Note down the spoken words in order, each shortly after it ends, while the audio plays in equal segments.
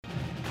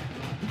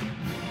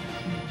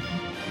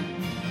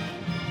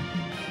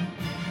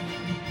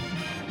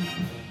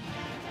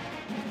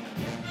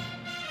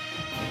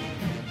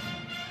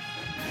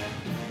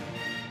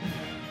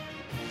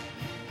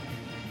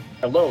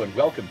Hello and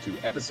welcome to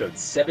episode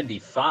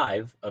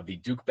 75 of the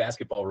Duke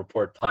Basketball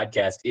Report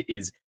podcast. It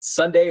is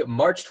Sunday,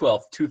 March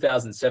 12th,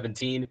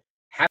 2017.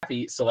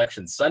 Happy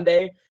Selection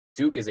Sunday.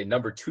 Duke is a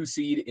number 2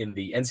 seed in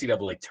the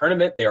NCAA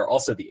tournament. They are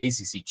also the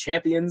ACC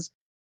champions.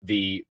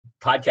 The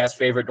podcast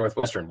favorite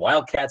Northwestern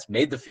Wildcats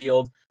made the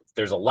field.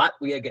 There's a lot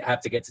we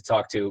have to get to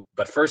talk to,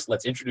 but first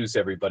let's introduce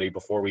everybody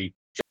before we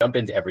jump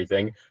into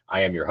everything.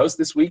 I am your host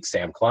this week,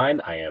 Sam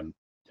Klein. I am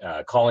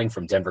calling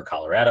from Denver,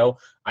 Colorado.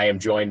 I am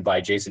joined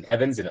by Jason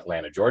Evans in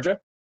Atlanta, Georgia.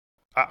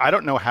 I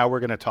don't know how we're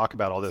going to talk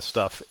about all this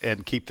stuff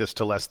and keep this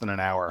to less than an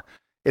hour.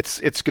 It's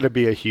going to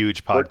be a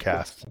huge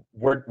podcast.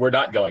 We're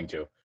not going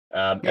to.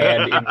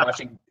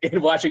 And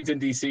in Washington,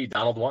 D.C.,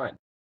 Donald Wine.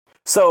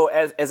 So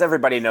as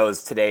everybody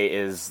knows, today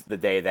is the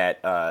day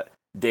that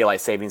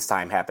daylight savings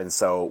time happened,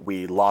 so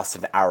we lost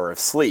an hour of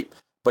sleep.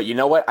 But you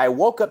know what? I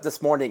woke up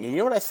this morning, and you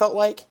know what I felt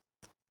like?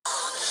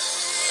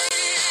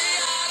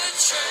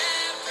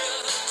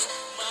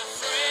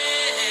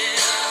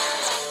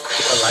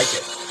 I like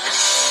it.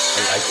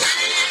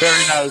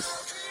 Very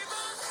nice.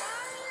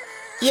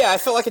 Yeah, I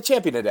felt like a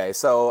champion today.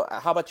 So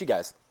how about you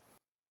guys?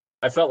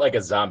 I felt like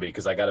a zombie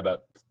because I got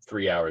about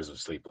 3 hours of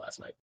sleep last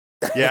night.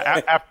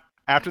 Yeah,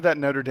 after that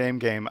Notre Dame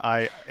game,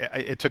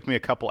 it took me a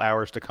couple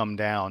hours to come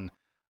down.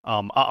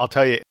 I'll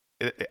tell you,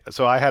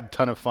 so I had a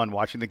ton of fun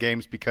watching the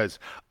games because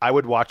I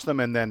would watch them,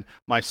 and then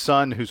my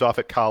son, who's off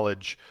at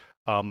college,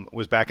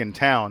 was back in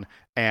town,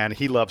 and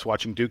he loves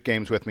watching Duke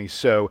games with me.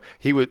 So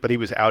he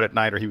was out at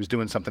night, or he was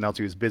doing something else.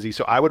 He was busy.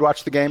 So I would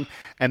watch the game,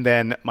 and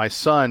then my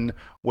son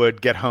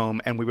would get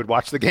home, and we would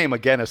watch the game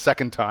again a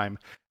second time.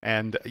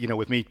 And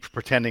with me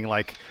pretending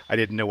like I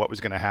didn't know what was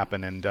going to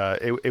happen, and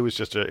it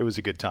was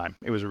a good time.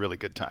 It was a really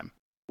good time.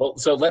 Well,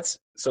 so let's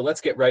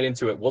get right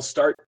into it. We'll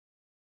start.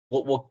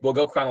 We'll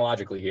go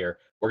chronologically here.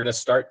 We're going to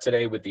start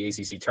today with the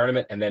ACC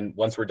tournament, and then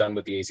once we're done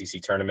with the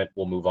ACC tournament,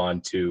 we'll move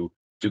on to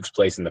Duke's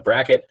place in the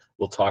bracket.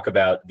 We'll talk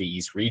about the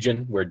East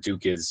region where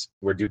Duke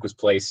was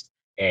placed,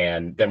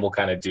 and then we'll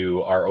kind of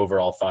do our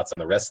overall thoughts on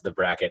the rest of the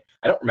bracket.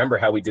 I don't remember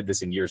how we did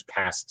this in years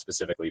past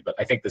specifically, but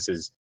I think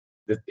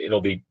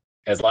it'll be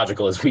as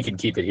logical as we can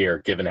keep it here,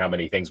 given how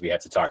many things we had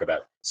to talk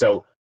about.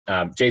 So,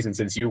 Jason,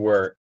 since you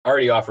were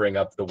already offering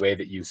up the way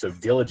that you so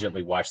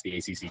diligently watched the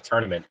ACC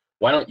tournament,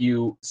 why don't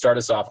you start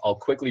us off? I'll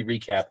quickly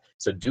recap.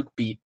 So Duke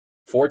beat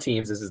 4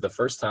 teams. This is the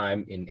first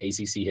time in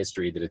ACC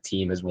history that a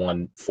team has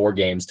won 4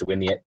 games to win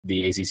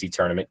the ACC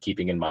tournament,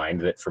 keeping in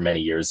mind that for many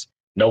years,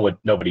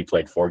 nobody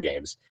played 4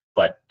 games.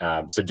 But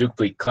so Duke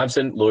beat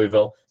Clemson,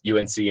 Louisville,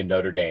 UNC, and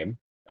Notre Dame.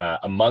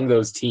 Among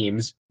those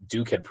teams,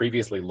 Duke had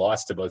previously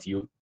lost to both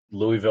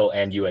Louisville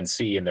and UNC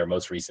in their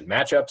most recent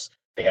matchups.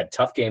 They had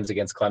tough games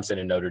against Clemson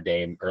and Notre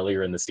Dame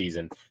earlier in the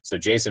season. So,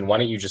 Jason, why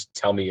don't you just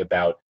tell me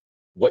about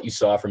what you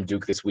saw from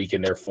Duke this week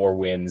in their 4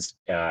 wins,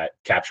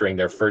 capturing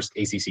their first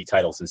ACC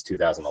title since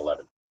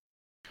 2011?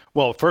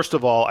 Well, first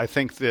of all, I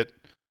think that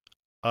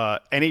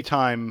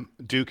anytime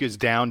Duke is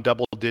down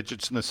double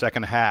digits in the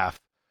second half,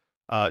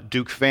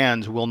 Duke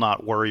fans will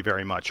not worry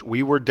very much.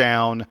 We were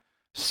down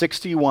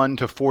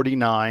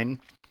 61-49.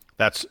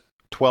 That's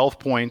 12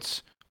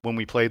 points when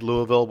we played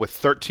Louisville with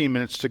 13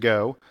 minutes to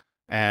go.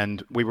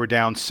 And we were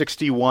down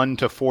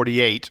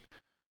 61-48.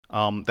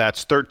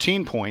 That's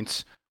 13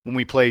 points when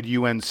we played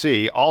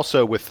UNC,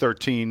 also with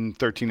 13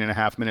 and a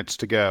half minutes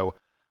to go.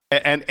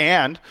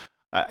 And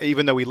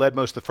even though we led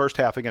most of the first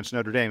half against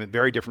Notre Dame, a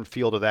very different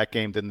feel to that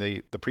game than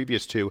the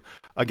previous 2.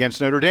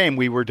 Against Notre Dame,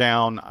 we were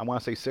down, I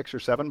want to say 6 or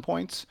 7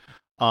 points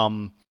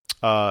in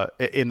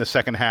the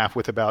second half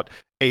with about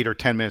 8 or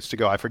 10 minutes to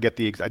go. I forget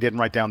I didn't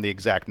write down the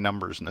exact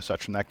numbers and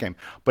such from that game.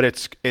 But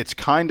it's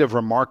kind of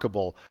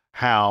remarkable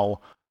how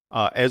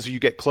as you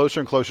get closer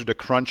and closer to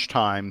crunch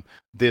time,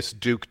 this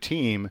Duke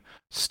team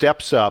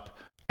steps up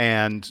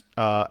and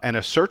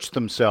asserts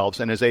themselves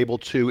and is able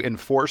to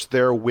enforce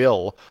their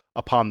will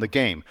upon the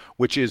game,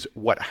 which is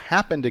what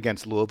happened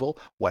against Louisville,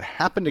 what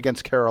happened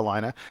against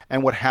Carolina,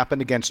 and what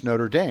happened against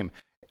Notre Dame.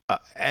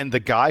 And the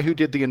guy who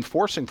did the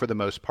enforcing for the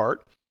most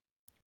part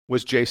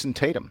was Jason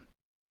Tatum.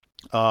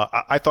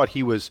 I thought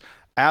he was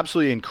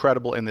absolutely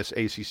incredible in this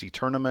ACC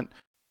tournament.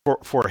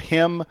 For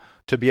him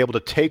to be able to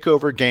take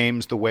over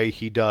games the way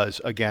he does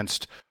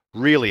against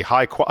really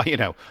high quality,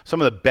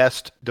 some of the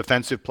best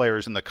defensive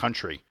players in the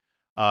country,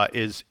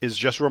 is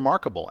just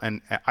remarkable.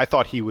 And I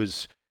thought he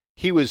was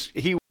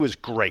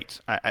great.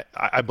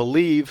 I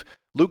believe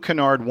Luke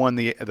Kennard won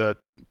the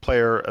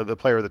player of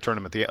the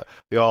tournament,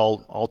 the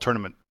all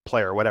tournament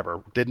player,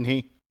 whatever, didn't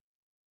he?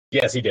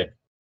 Yes, he did.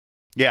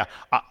 Yeah,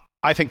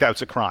 I think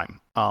that's a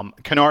crime.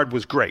 Kennard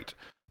was great.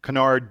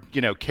 Kennard,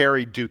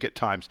 carried Duke at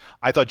times.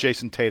 I thought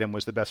Jason Tatum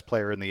was the best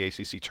player in the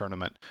ACC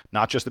tournament,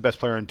 not just the best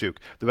player in Duke,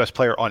 the best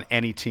player on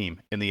any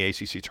team in the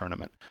ACC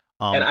tournament.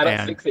 And I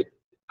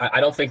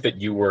don't think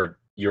that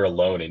you're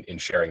alone in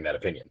sharing that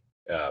opinion,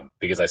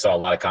 because I saw a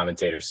lot of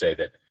commentators say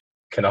that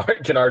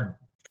Kennard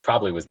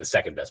probably was the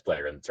second best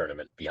player in the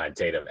tournament behind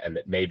Tatum, and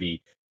that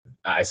maybe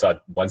I saw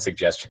one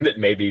suggestion that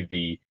maybe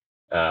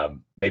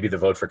the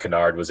vote for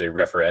Kennard was a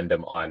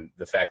referendum on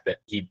the fact that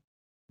he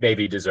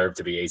maybe deserved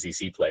to be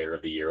ACC Player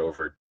of the Year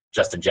over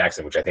Justin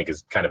Jackson, which I think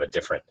is kind of a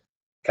different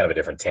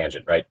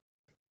tangent, right?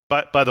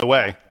 But by the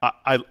way,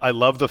 I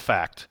love the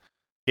fact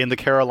in the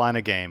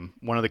Carolina game,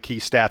 one of the key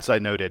stats I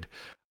noted,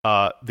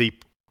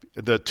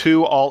 the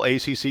two all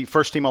ACC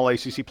first team all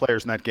ACC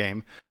players in that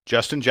game,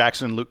 Justin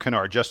Jackson and Luke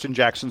Kennard. Justin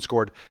Jackson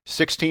scored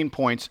 16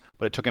 points,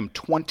 but it took him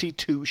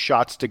 22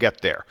 shots to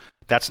get there.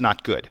 That's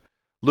not good.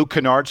 Luke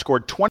Kennard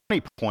scored 20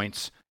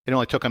 points. It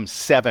only took him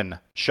 7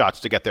 shots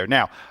to get there.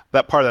 Now,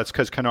 that part of that's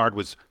because Kennard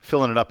was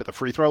filling it up at the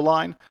free throw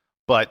line,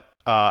 but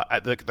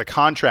the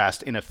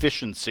contrast in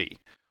efficiency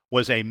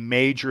was a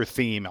major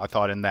theme, I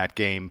thought, in that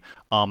game.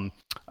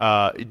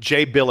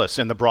 Jay Billis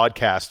in the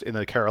broadcast in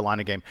the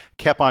Carolina game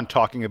kept on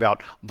talking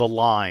about the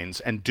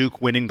lines and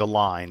Duke winning the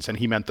lines, and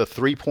he meant the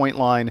three-point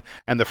line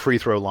and the free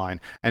throw line.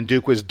 And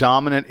Duke was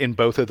dominant in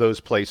both of those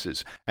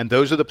places. And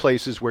those are the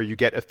places where you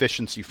get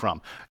efficiency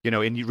from. You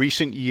know, in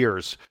recent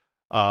years,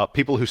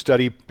 people who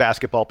study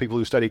basketball, people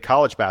who study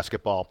college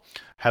basketball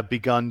have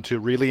begun to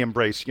really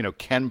embrace, you know,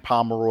 Ken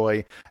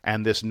Pomeroy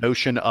and this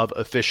notion of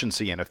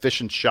efficiency and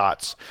efficient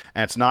shots.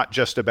 And it's not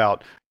just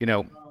about, you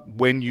know,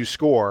 when you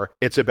score,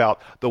 it's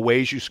about the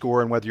ways you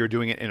score and whether you're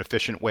doing it in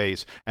efficient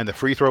ways. And the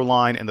free throw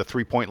line and the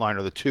three-point line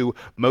are the two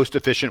most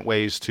efficient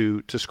ways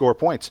to score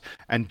points.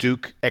 And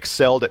Duke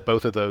excelled at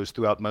both of those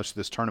throughout most of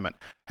this tournament.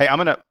 Hey, I'm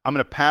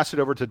gonna pass it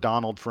over to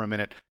Donald for a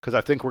minute because I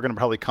think we're gonna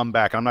probably come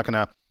back. I'm not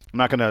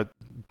gonna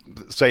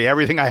say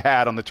everything I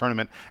had on the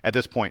tournament at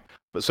this point.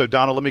 But so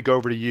Donald, let me go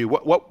over to you.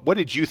 What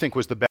did you think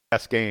was the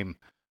best game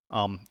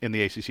in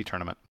the ACC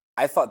tournament?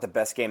 I thought the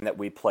best game that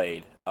we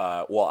played,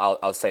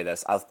 I'll say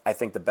this. I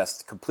think the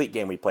best complete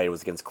game we played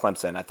was against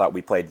Clemson. I thought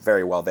we played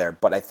very well there.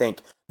 But I think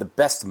the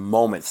best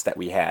moments that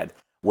we had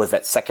was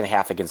that second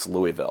half against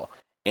Louisville.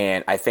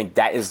 And I think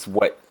that is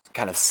what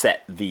kind of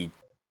set the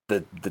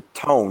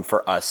tone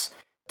for us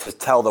to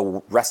tell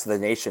the rest of the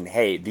nation,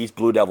 hey, these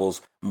Blue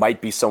Devils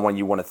might be someone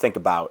you want to think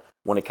about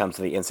when it comes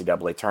to the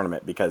NCAA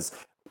tournament, because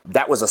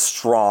that was a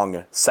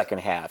strong second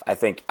half. I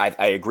think I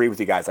agree with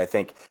you guys. I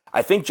think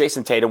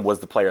Jason Tatum was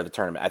the player of the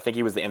tournament. I think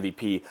he was the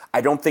MVP.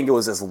 I don't think it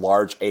was as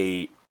large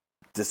a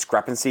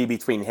discrepancy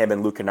between him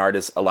and Luke Kennard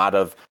as a lot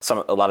of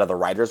the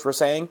writers were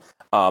saying.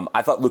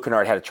 I thought Luke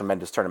Kennard had a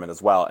tremendous tournament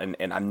as well,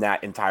 and I'm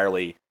not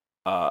entirely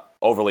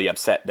overly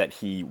upset that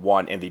he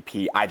won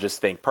MVP. I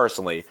just think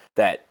personally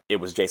that it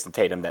was Jason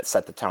Tatum that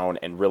set the tone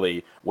and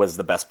really was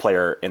the best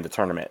player in the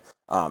tournament.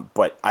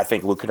 But I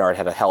think Luke Kennard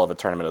had a hell of a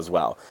tournament as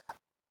well.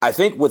 I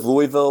think with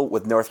Louisville,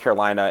 with North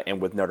Carolina, and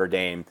with Notre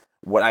Dame,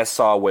 what I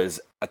saw was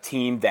a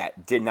team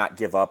that did not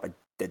give up,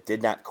 that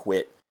did not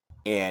quit.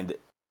 And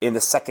in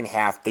the second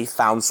half, they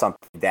found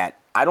something that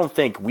I don't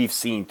think we've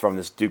seen from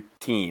this Duke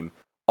team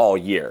all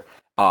year.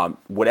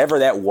 Whatever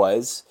that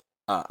was,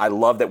 I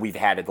love that we've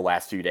had it the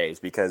last few days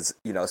because,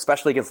 you know,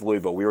 especially against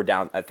Louisville, we were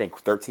down, I think,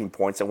 13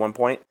 points at one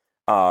point.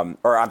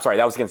 Or I'm sorry,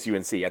 that was against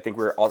UNC. I think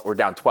we're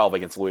down 12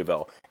 against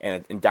Louisville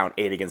and down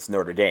 8 against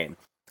Notre Dame.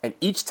 And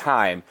each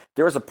time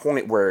there was a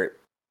point where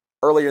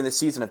earlier in the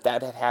season, if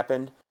that had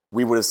happened,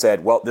 we would have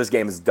said, well, this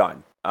game is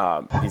done.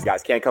 These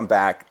guys can't come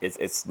back.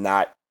 It's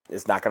not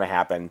going to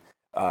happen.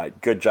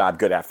 Good job,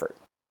 good effort.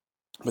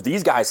 But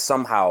these guys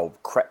somehow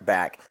crept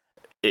back.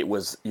 It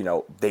was, you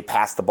know, they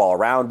passed the ball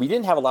around. We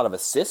didn't have a lot of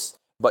assists,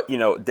 but, you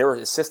know, there were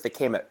assists that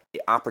came at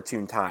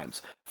opportune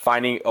times.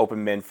 Finding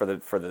open men for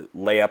the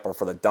layup or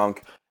for the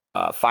dunk,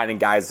 finding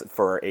guys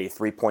for a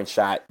three-point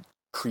shot,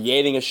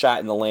 creating a shot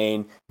in the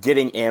lane,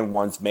 getting and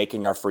ones,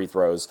 making our free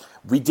throws.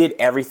 We did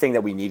everything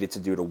that we needed to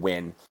do to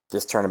win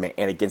this tournament.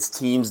 And against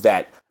teams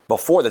that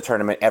before the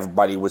tournament,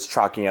 everybody was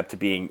chalking up to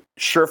being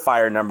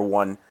surefire number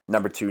 1,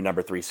 number 2,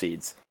 number 3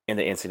 seeds in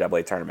the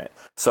NCAA tournament.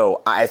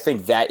 So I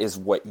think that is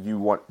what you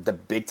want. The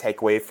big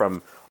takeaway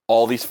from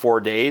all these 4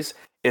 days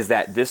is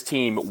that this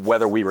team,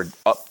 whether we were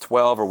up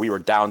 12 or we were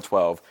down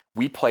 12,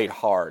 we played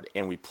hard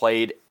and we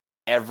played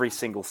every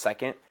single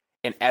second.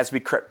 And as we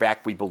crept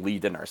back, we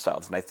believed in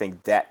ourselves. And I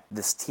think that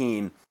this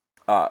team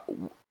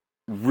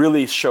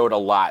really showed a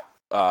lot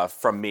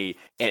from me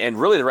and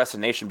really the rest of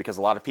the nation, because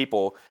a lot of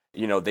people,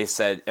 you know, they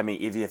said, I mean,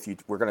 even if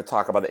we're going to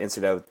talk about the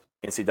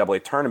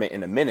NCAA tournament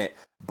in a minute,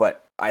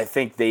 but I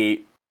think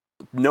they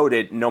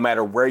noted no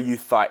matter where you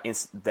thought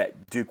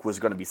that Duke was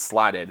going to be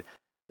slotted,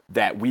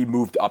 that we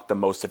moved up the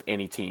most of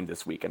any team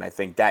this week. And I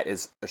think that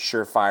is a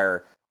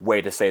surefire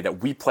way to say that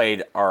we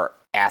played our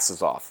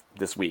asses off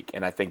this week.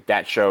 And I think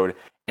that showed.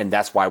 And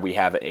that's why we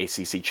have an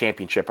ACC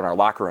championship in our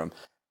locker room.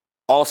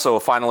 Also,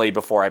 finally,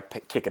 before I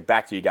kick it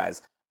back to you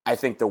guys, I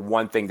think the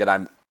one thing that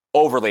I'm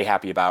overly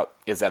happy about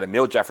is that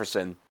Emil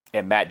Jefferson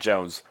and Matt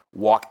Jones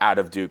walk out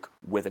of Duke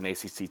with an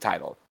ACC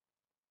title.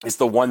 It's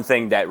the one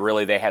thing that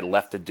really they had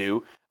left to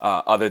do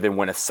other than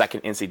win a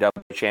second NCAA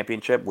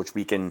championship, which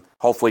we can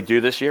hopefully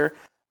do this year.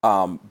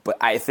 But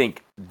I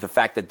think the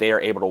fact that they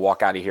are able to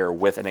walk out of here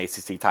with an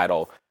ACC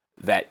title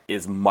that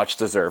is much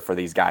deserved for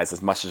these guys,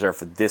 is much deserved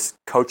for this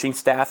coaching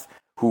staff,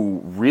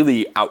 who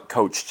really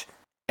outcoached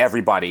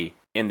everybody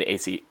in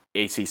the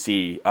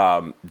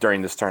ACC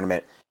during this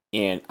tournament.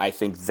 And I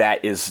think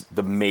that is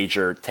the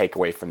major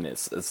takeaway from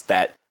this, is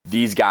that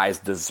these guys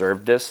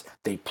deserved this.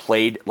 They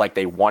played like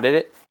they wanted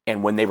it,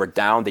 And when they were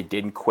down, they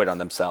didn't quit on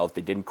themselves.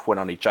 They didn't quit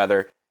on each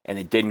other, and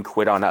they didn't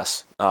quit on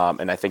us.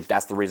 And I think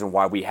that's the reason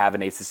why we have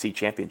an ACC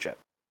championship.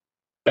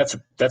 That's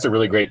a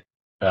really great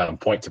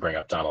point to bring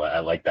up, Donald. I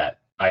like that.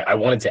 I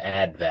wanted to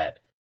add that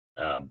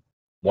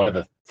one of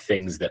the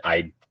things that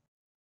I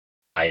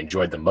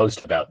enjoyed the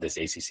most about this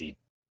ACC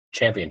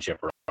championship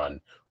run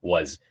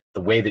was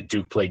the way that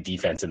Duke played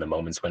defense in the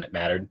moments when it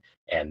mattered.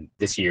 And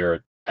this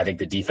year, I think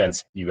the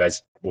defense, you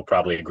guys will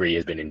probably agree,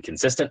 has been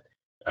inconsistent.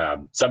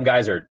 Some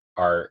guys are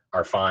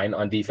fine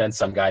on defense.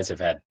 Some guys have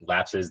had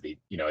lapses.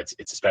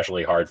 It's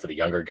especially hard for the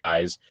younger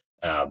guys,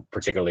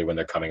 particularly when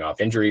they're coming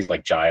off injuries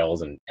like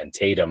Giles and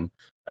Tatum,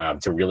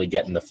 to really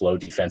get in the flow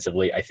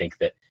defensively. I think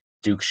that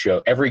Duke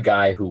showed every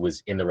guy who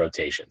was in the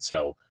rotation.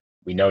 So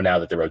we know now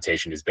that the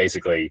rotation is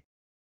basically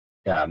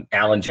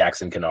Allen,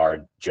 Jackson,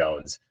 Kennard,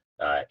 Jones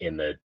in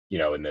the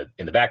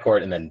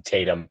backcourt, and then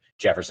Tatum,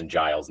 Jefferson,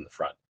 Giles in the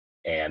front.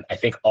 And I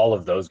think all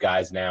of those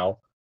guys now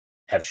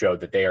have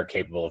showed that they are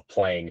capable of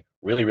playing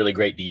really, really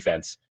great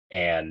defense.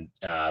 And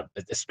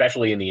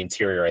especially in the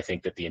interior, I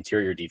think that the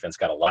interior defense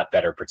got a lot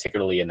better,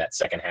 particularly in that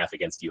second half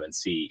against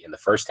UNC. In the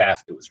first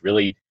half, it was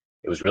really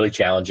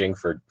challenging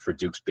for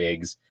Duke's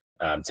bigs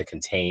to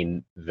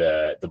contain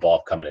the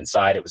ball coming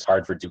inside. It was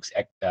hard for Duke's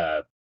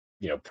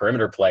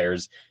perimeter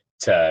players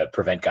to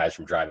prevent guys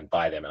from driving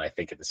by them. And I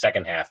think in the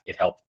second half, it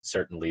helped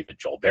certainly that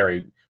Joel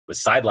Berry was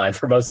sidelined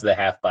for most of the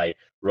half by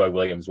Roy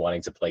Williams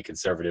wanting to play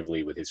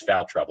conservatively with his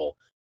foul trouble.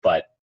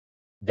 But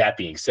that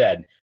being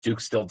said, Duke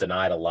still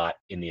denied a lot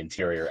in the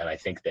interior, and I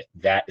think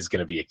that is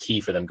going to be a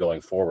key for them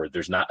going forward.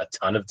 There's not a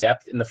ton of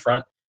depth in the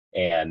front,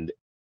 and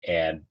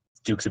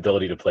Duke's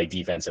ability to play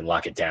defense and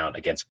lock it down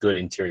against good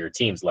interior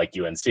teams like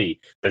UNC.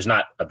 There's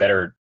not a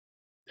better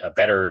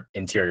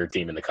interior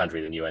team in the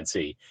country than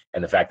UNC,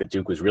 and the fact that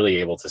Duke was really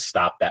able to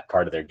stop that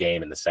part of their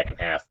game in the second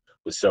half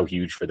was so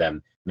huge for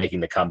them making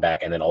the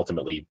comeback and then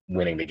ultimately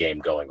winning the game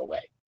going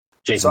away.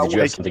 Jason, did you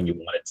have something you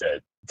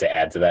wanted to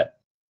add to that?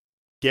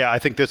 Yeah, I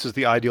think this is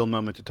the ideal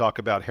moment to talk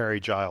about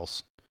Harry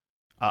Giles.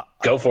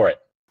 Go for it.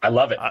 I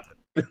love it.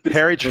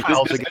 Harry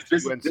Giles against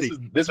UNC.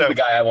 This is the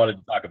guy I wanted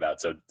to talk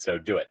about, so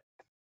do it.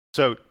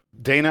 So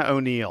Dana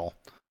O'Neill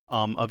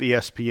of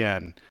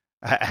ESPN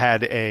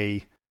had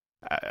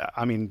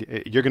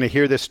you're going to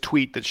hear this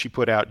tweet that she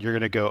put out. You're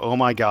going to go, oh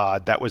my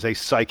God, that was a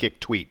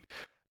psychic tweet.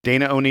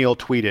 Dana O'Neill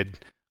tweeted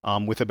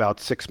with about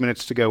 6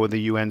 minutes to go in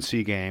the UNC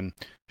game.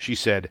 She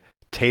said,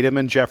 Tatum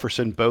and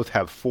Jefferson both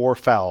have 4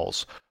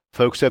 fouls.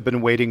 Folks have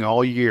been waiting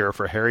all year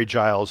for Harry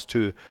Giles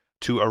to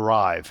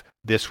arrive.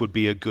 This would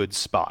be a good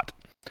spot.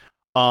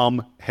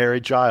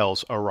 Harry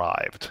Giles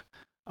arrived.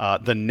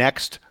 The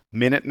next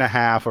minute and a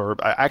half, or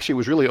actually it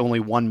was really only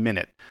 1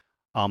 minute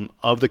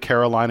of the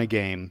Carolina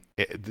game.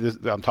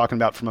 I'm talking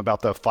about from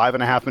about the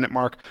 5.5 minute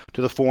mark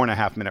to the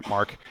 4.5 minute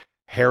mark.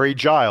 Harry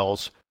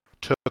Giles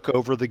took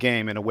over the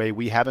game in a way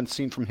we haven't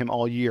seen from him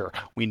all year.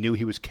 We knew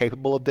he was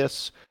capable of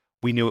this.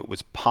 We knew it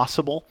was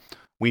possible.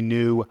 We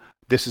knew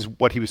this is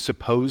what he was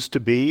supposed to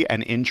be,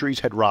 and injuries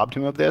had robbed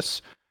him of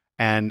this.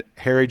 And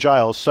Harry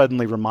Giles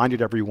suddenly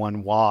reminded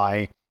everyone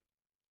why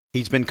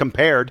he's been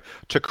compared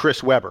to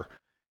Chris Webber.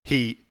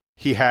 He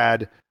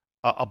had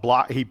a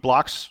block. He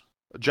blocks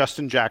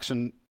Justin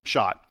Jackson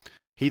shot.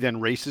 He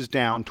then races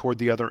down toward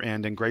the other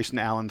end, and Grayson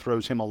Allen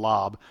throws him a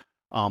lob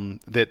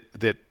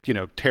that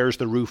tears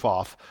the roof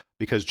off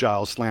because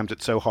Giles slammed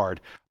it so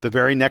hard. The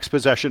very next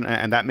possession,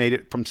 and that made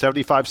it from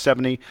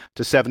 75-70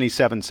 to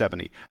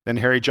 77-70. Then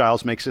Harry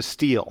Giles makes a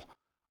steal,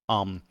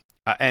 and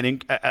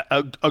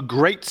a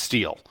great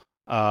steal.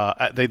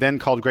 They then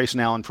called Grayson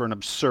Allen for an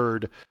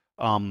absurd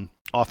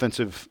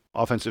offensive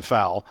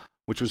foul,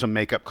 which was a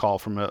makeup call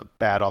from a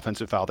bad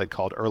offensive foul they'd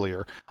called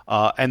earlier.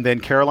 And then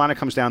Carolina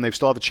comes down. They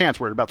still have a chance.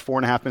 We're at about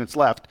 4.5 minutes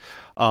left.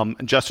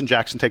 And Justin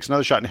Jackson takes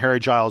another shot, and Harry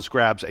Giles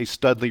grabs a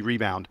Studley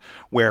rebound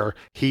where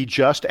he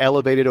just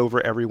elevated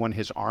over everyone.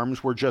 His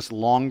arms were just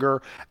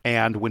longer,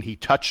 and when he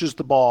touches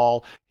the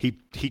ball, he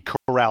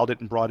corralled it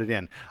and brought it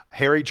in.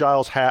 Harry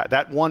Giles had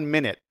that 1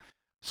 minute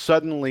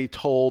suddenly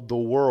told the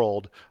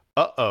world,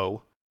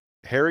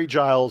 Harry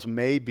Giles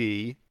may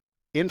be,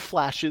 in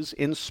flashes,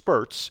 in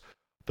spurts,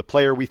 the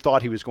player we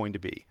thought he was going to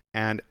be.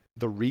 And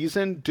the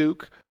reason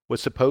Duke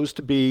was supposed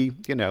to be,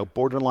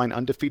 borderline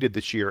undefeated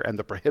this year and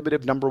the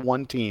prohibitive number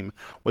 1 team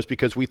was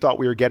because we thought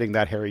we were getting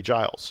that Harry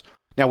Giles.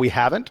 Now we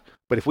haven't,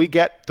 but if we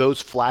get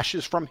those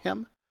flashes from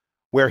him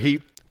where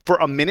he, for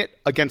a minute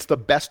against the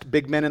best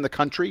big men in the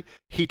country,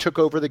 he took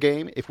over the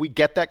game. If we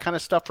get that kind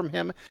of stuff from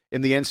him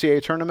in the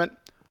NCAA tournament,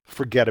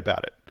 forget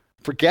about it.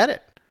 Forget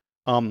it.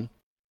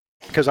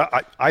 Because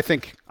I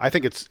think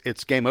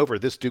it's game over.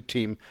 This Duke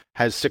team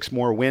has 6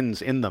 more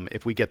wins in them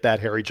if we get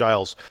that Harry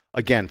Giles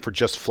again for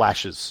just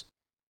flashes.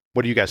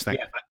 What do you guys think?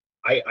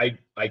 Yeah,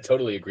 I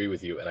totally agree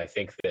with you, and I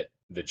think that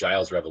the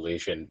Giles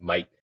revelation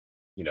might,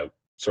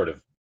 sort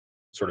of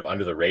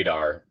under the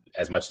radar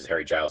as much as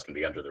Harry Giles can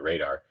be under the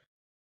radar.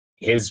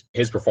 His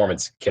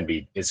performance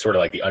is sort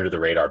of like the under the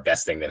radar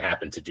best thing that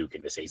happened to Duke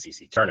in this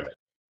ACC tournament,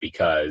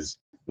 because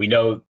we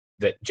know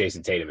that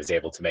Jason Tatum is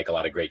able to make a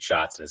lot of great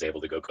shots and is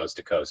able to go coast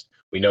to coast.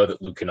 We know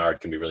that Luke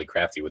Kennard can be really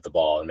crafty with the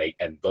ball,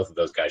 and both of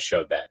those guys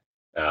showed that.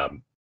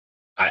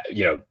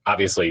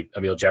 Obviously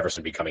Emil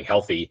Jefferson becoming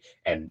healthy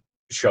and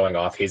showing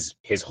off his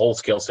whole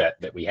skill set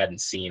that we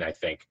hadn't seen, I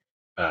think,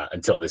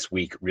 until this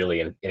week, really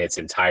in its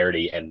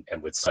entirety and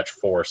with such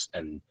force,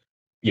 and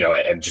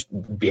and just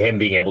him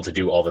being able to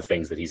do all the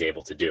things that he's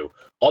able to do.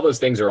 All those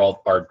things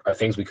are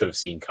things we could have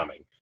seen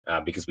coming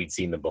because we'd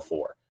seen them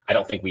before. I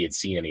don't think we had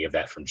seen any of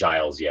that from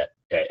Giles yet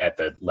at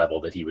the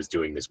level that he was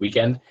doing this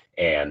weekend.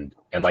 And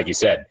like you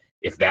said,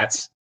 if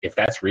that's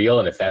real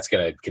and if that's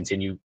going to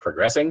continue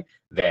progressing,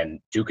 then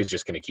Duke is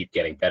just going to keep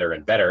getting better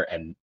and better.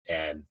 And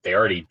they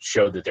already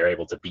showed that they're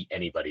able to beat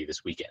anybody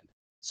this weekend.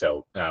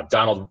 So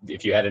Donald,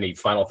 if you had any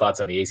final thoughts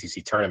on the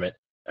ACC tournament,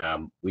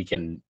 we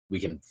can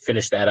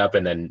finish that up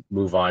and then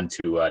move on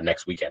to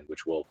next weekend,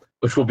 which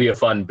will be a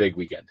fun big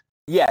weekend.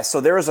 Yeah, so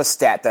there was a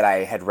stat that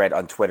I had read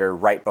on Twitter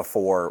right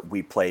before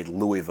we played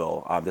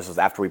Louisville. This was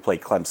after we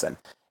played Clemson.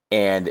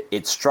 And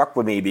it struck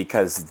with me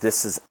because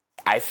this is,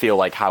 I feel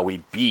like, how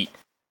we beat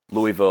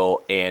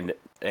Louisville and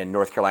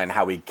North Carolina,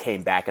 how we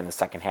came back in the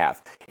second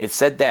half. It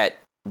said that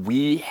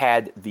we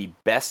had the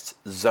best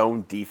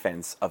zone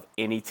defense of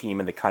any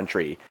team in the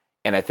country.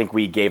 And I think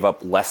we gave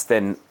up less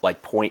than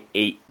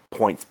 0.8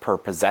 points per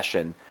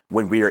possession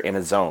when we were in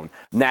a zone.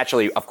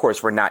 Naturally, of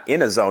course, we're not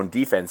in a zone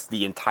defense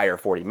the entire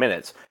 40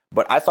 minutes.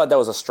 But I thought that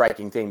was a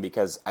striking thing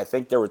because I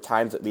think there were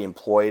times that we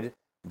employed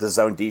the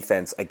zone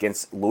defense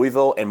against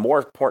Louisville and more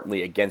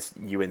importantly against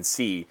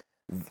UNC,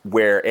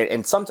 where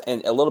and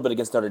a little bit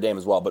against Notre Dame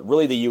as well. But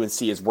really, the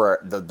UNC is where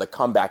the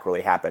comeback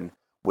really happened.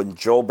 When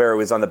Joel Berry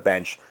was on the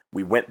bench,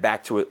 we went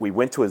back to it. We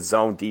went to a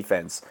zone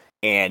defense,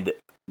 and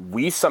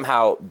we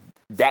somehow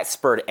that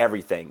spurred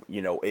everything.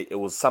 It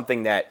was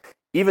something that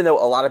even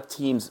though a lot of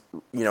teams,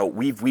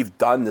 we've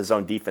done the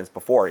zone defense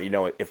before.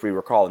 If we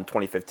recall in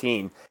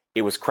 2015.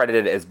 It was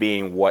credited as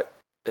being what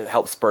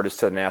helped spur us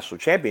to the national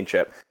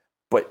championship.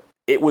 But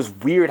it was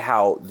weird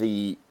how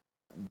the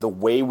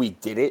way we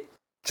did it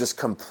just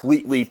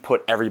completely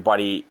put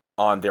everybody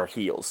on their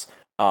heels.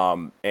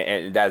 And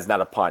that is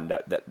not a pun.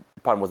 That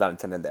pun was not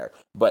intended there.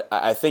 But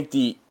I think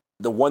the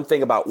one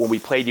thing about when we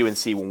played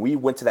UNC, when we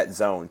went to that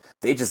zone,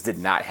 they just did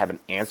not have an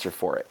answer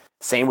for it.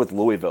 Same with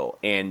Louisville.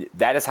 And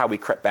that is how we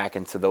crept back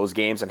into those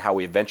games and how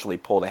we eventually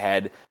pulled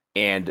ahead.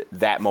 And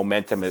that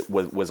momentum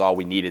was all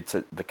we needed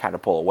to kind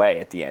of pull away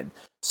at the end.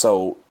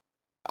 So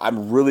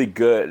I'm really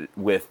good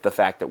with the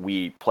fact that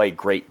we play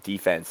great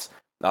defense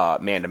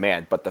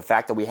man-to-man. But the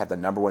fact that we have the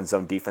number one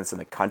zone defense in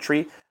the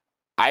country,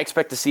 I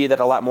expect to see that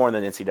a lot more in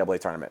the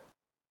NCAA tournament.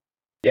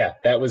 Yeah,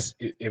 it was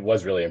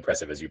really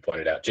impressive, as you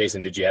pointed out.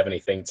 Jason, did you have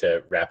anything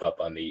to wrap up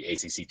on the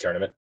ACC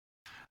tournament?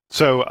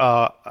 So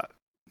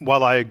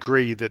while I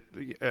agree that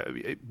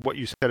what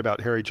you said about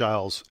Harry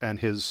Giles and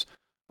his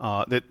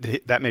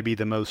that may be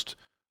the most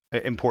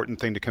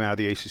important thing to come out of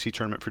the ACC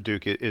tournament for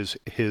Duke is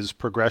his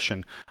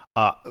progression.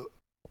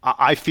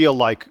 I feel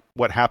like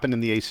what happened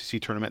in the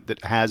ACC tournament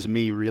that has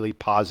me really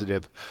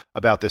positive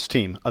about this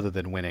team, other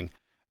than winning,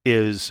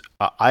 is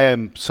I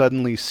am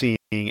suddenly seeing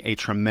a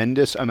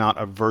tremendous amount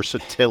of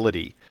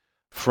versatility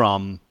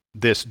from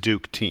this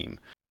Duke team.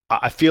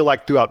 I feel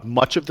like throughout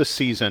much of the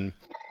season,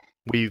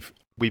 we've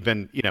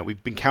been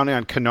counting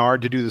on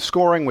Kennard to do the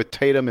scoring with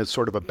Tatum as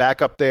sort of a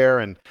backup there,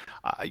 and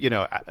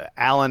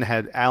Allen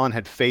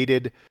had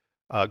faded.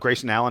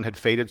 Grayson Allen had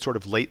faded sort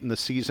of late in the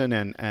season,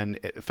 and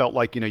it felt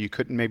like you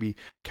couldn't maybe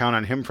count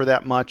on him for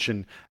that much,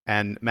 and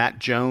Matt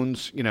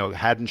Jones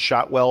hadn't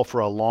shot well for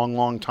a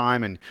long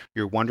time, and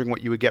you're wondering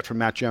what you would get from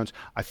Matt Jones.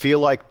 I feel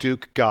like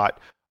Duke got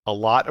a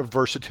lot of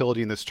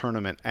versatility in this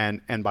tournament,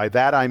 and by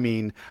that I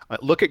mean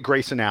look at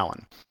Grayson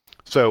Allen.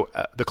 So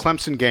the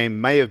Clemson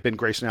game may have been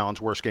Grayson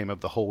Allen's worst game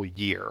of the whole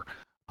year.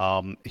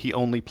 He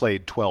only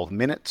played 12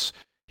 minutes.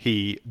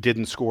 He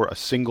didn't score a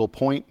single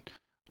point.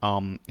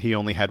 He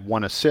only had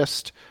one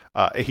assist.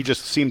 He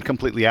just seemed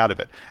completely out of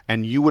it.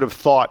 And you would have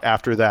thought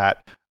after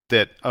that,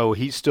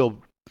 he's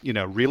still,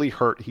 really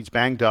hurt. He's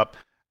banged up,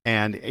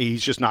 and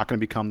he's just not going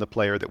to become the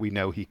player that we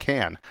know he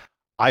can.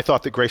 I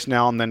thought that Grayson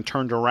Allen then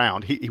turned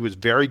around. He was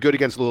very good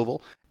against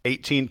Louisville,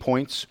 18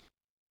 points.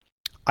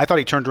 I thought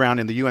he turned around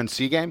in the UNC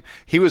game.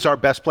 He was our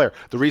best player.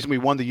 The reason we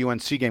won the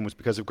UNC game was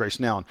because of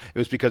Grayson Allen. It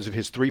was because of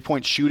his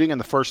three-point shooting in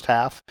the first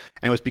half,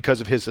 and it was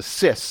because of his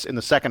assists in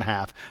the second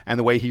half and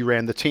the way he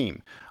ran the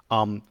team.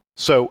 Here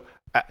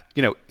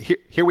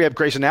we have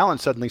Grayson Allen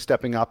suddenly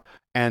stepping up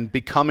and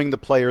becoming the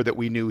player that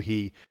we knew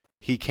he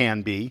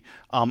can be.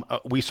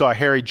 We saw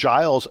Harry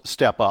Giles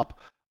step up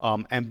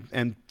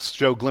and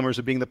show glimmers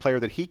of being the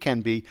player that he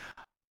can be.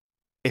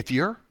 If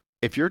you're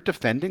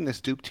defending this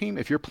Duke team,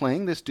 if you're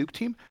playing this Duke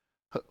team,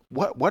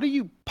 what are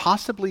you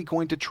possibly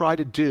going to try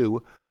to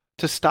do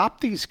to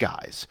stop these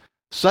guys?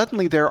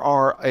 Suddenly there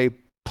are a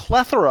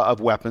plethora of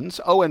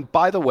weapons. Oh, and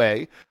by the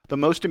way, the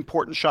most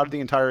important shot of the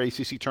entire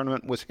ACC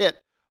tournament was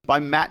hit by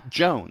Matt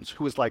Jones,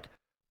 who was I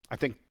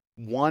think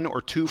 1 or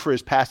 2 for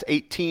his past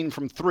 18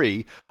 from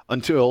 3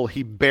 until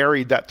he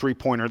buried that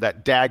three-pointer,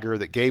 that dagger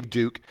that gave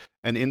Duke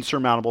an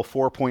insurmountable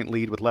 4-point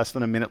lead with less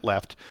than a minute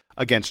left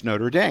against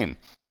Notre Dame.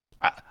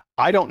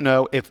 I don't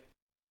know if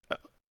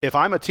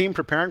I'm a team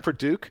preparing for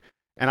Duke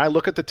and I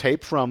look at the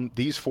tape from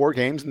these 4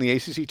 games in the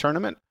ACC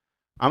tournament,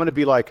 I'm going to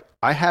be like,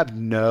 I have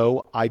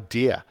no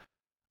idea.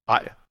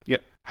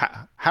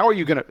 How are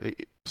you going to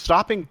 –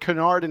 stopping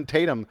Kennard and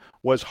Tatum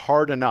was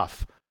hard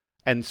enough,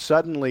 and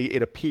suddenly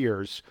it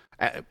appears –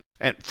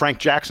 and Frank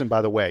Jackson,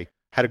 by the way,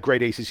 had a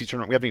great ACC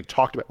tournament. We haven't even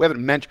talked about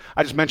 –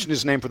 I just mentioned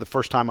his name for the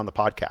first time on the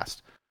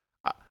podcast.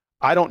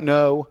 I don't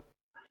know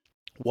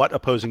what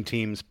opposing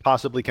teams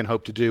possibly can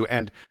hope to do,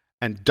 and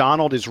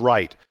Donald is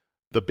right.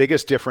 The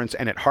biggest difference,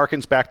 and it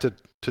harkens back to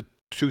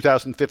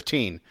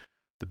 2015,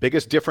 the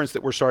biggest difference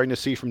that we're starting to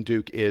see from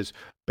Duke is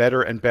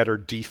better and better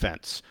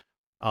defense,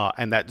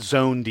 and that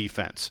zone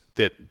defense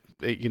that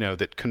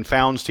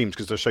confounds teams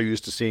because they're so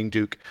used to seeing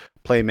Duke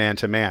play man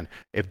to man.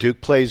 If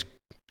Duke plays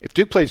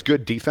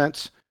good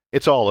defense,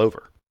 it's all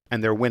over,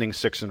 and they're winning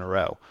 6 in a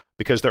row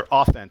because their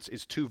offense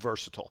is too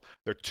versatile.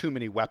 There are too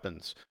many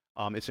weapons.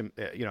 It's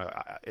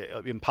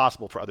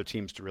impossible for other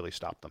teams to really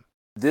stop them.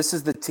 This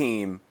is the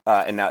team,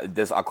 and now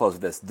I'll close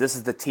with this. This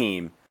is the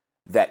team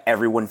that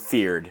everyone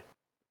feared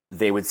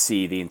they would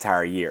see the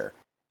entire year.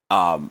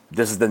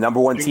 This is the number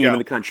 1 team in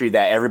the country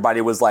that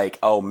everybody was like,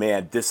 "Oh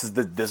man, this is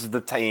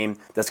the team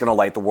that's going to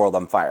light the world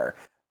on fire."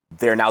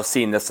 They're now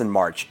seeing this in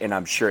March, and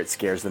I'm sure it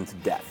scares them to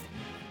death.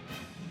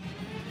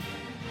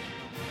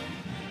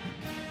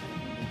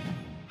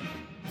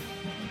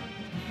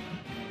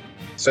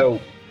 So,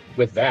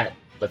 with that,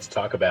 let's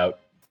talk about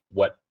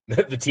what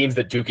the teams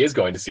that Duke is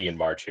going to see in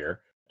March here.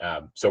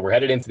 So we're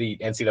headed into the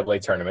NCAA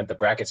tournament. The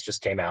brackets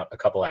just came out a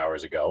couple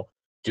hours ago.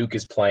 Duke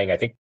is playing, I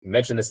think you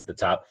mentioned this at the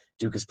top,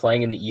 Duke is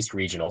playing in the East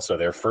Regional. So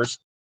their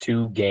first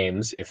 2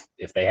 games,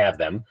 if they have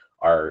them,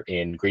 are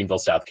in Greenville,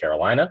 South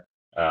Carolina.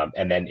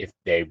 And then if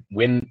they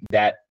win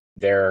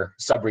their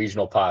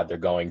sub-regional pod, they're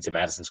going to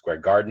Madison Square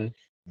Garden.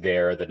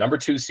 They're the number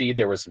 2 seed.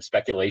 There was some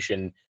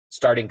speculation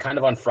starting kind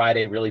of on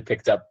Friday, really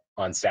picked up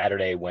on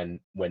Saturday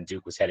when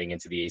Duke was heading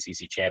into the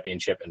ACC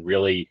championship, and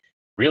really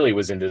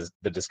was into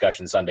the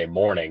discussion Sunday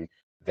morning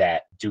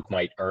that Duke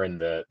might earn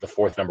the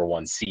 4th number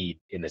 1 seed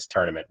in this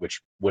tournament, which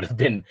would have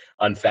been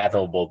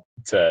unfathomable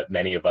to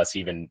many of us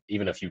even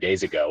a few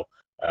days ago.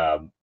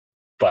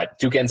 But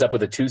Duke ends up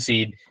with a 2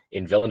 seed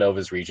in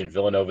Villanova's region.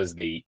 Villanova's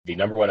the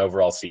number 1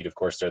 overall seed. Of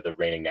course, they're the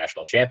reigning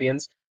national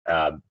champions.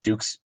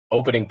 Duke's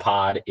opening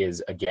pod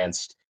is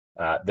against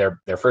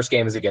their first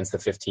game is against the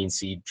 15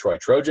 seed Troy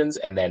Trojans,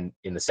 and then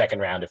in the second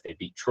round, if they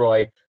beat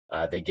Troy,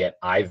 they get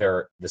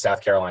either the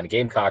South Carolina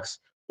Gamecocks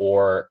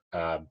or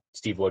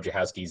Steve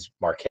Wojciechowski's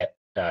Marquette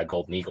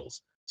Golden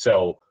Eagles.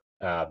 So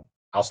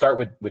I'll start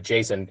with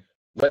Jason.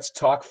 Let's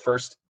talk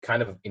first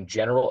kind of in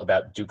general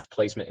about Duke's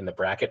placement in the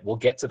bracket. We'll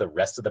get to the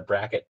rest of the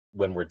bracket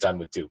when we're done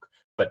with Duke.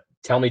 But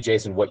tell me,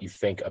 Jason, what you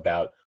think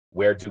about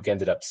where Duke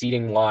ended up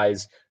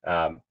seeding-wise,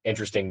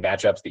 interesting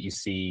matchups that you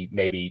see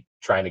maybe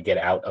trying to get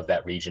out of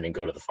that region and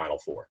go to the Final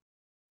Four.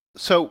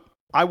 So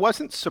I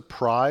wasn't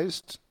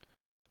surprised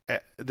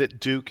that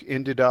Duke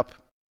ended up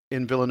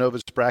in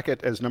Villanova's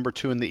bracket as number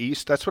 2 in the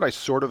East. That's what I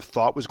sort of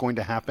thought was going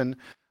to happen.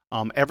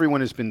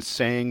 Everyone has been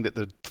saying that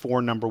the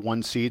 4 number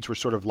 1 seeds were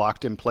sort of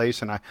locked in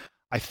place, and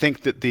I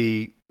think that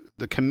the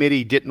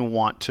committee didn't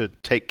want to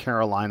take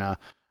Carolina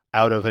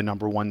out of a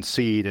number 1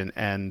 seed,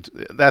 and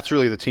that's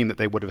really the team that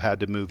they would have had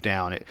to move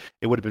down.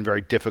 It would have been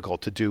very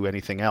difficult to do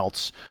anything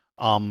else.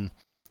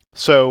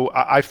 So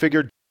I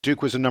figured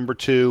Duke was a number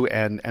 2,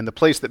 and the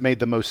place that made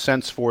the most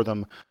sense for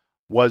them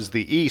was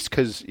the East,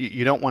 because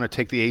you don't want to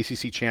take the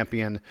ACC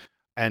champion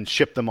and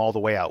ship them all the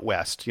way out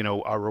west.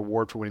 Our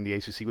reward for winning the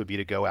ACC would be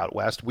to go out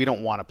west. We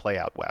don't want to play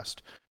out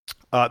west.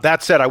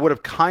 That said, I would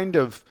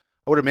have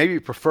maybe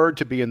preferred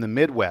to be in the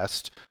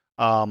Midwest,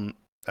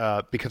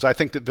 because I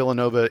think that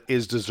Villanova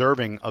is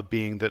deserving of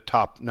being the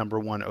top number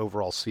 1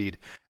 overall seed.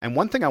 And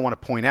one thing I want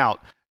to point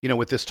out,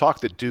 with this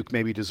talk that Duke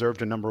maybe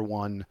deserved a number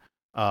 1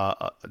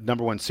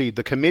 seed,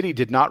 the committee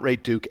did not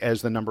rate Duke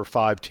as the number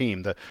 5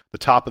 team, the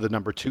top of the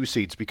number 2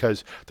 seeds,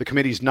 because the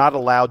committee's not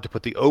allowed to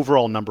put the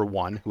overall number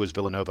 1, who is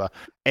Villanova,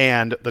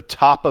 and the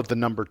top of the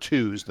number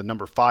 2s, the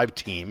number 5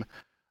 team,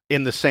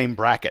 in the same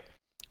bracket.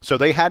 So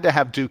they had to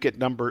have Duke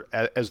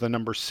as the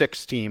number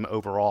 6 team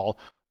overall.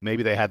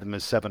 Maybe they had them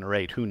as 7 or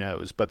 8, who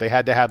knows? But they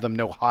had to have them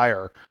no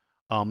higher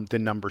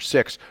than number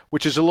 6,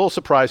 which is a little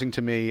surprising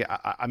to me.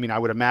 I mean, I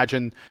would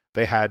imagine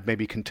they had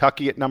maybe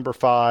Kentucky at number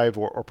 5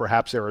 or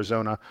perhaps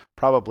Arizona,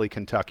 probably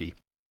Kentucky.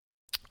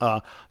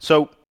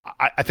 So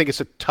I think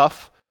it's a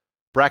tough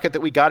bracket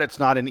that we got. It's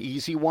not an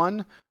easy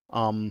one.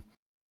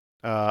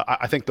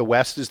 I think the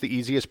West is the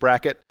easiest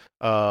bracket.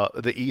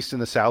 The East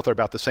and the South are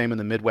about the same, and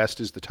the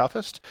Midwest is the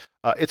toughest.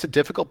 It's a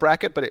difficult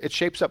bracket, but it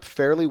shapes up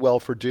fairly well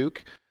for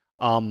Duke.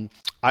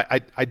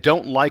 I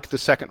don't like the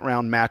second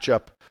round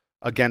matchup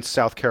against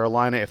South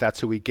Carolina, if that's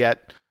who we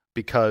get,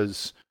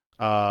 because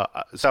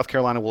South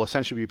Carolina will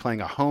essentially be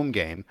playing a home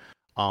game.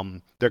 There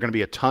are going to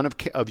be a ton of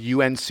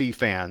UNC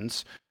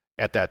fans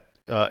at that,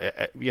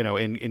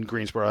 in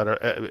Greensboro.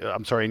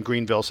 In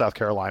Greenville, South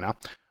Carolina,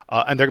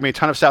 and there are going to be a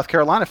ton of South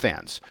Carolina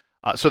fans.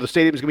 So the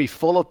stadium is going to be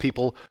full of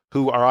people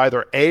who are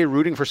either A,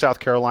 rooting for South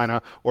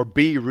Carolina, or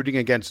B, rooting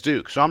against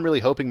Duke. So I'm really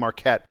hoping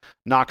Marquette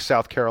knocks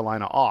South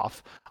Carolina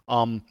off.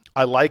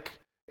 I like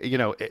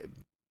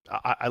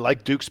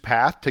Duke's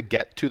path to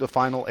get to the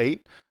Final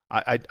Eight.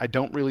 I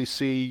don't really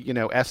see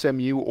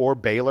SMU or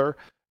Baylor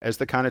as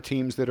the kind of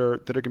teams that are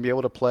going to be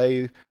able to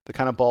play the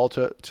kind of ball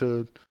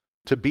to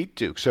beat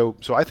Duke. So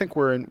I think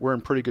we're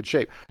in pretty good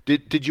shape.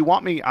 Did you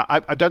want me?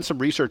 I've done some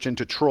research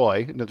into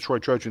the Troy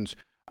Trojans.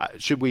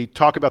 Should we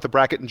talk about the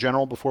bracket in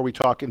general before we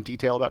talk in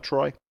detail about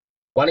Troy?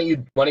 Why don't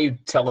you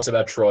tell us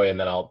about Troy, and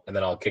then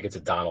I'll kick it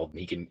to Donald, and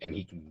he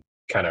can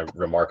kind of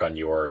remark on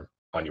your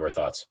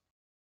thoughts.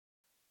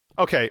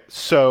 Okay,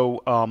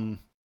 so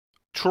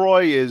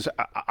Troy is.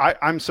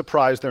 I'm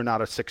surprised they're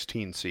not a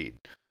 16 seed.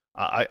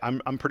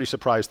 I'm pretty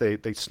surprised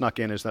they snuck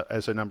in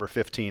as a number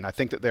 15. I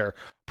think that they're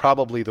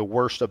probably the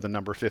worst of the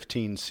number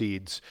 15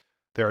 seeds.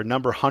 They're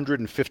number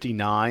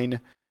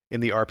 159 in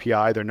the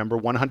RPI. They're number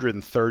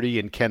 130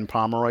 in Ken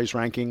Pomeroy's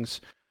rankings.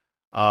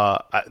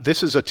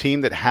 This is a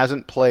team that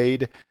hasn't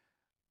played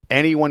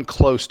anyone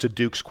close to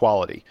Duke's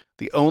quality.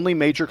 The only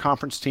major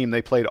conference team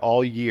they played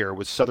all year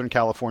was Southern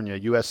California,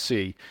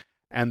 USC,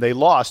 and they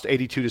lost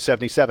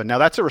 82-77. Now,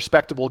 that's a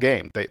respectable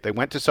game. They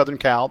went to Southern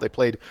Cal. They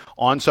played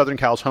on Southern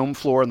Cal's home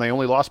floor, and they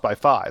only lost by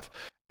 5.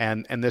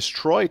 And this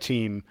Troy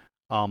team,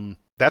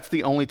 that's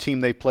the only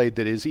team they played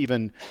that is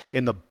even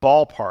in the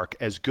ballpark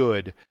as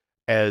good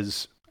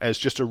as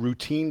just a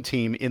routine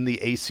team in the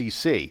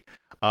ACC.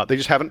 They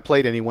just haven't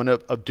played anyone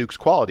of Duke's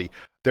quality.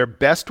 Their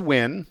best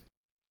win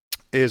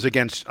is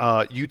against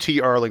UT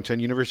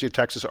Arlington, University of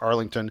Texas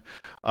Arlington,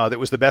 that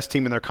was the best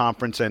team in their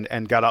conference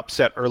and got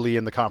upset early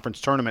in the conference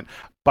tournament.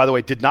 By the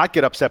way, did not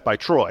get upset by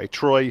Troy.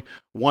 Troy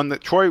won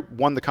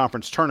the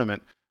conference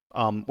tournament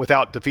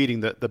without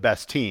defeating the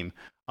best team.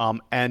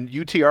 And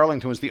UT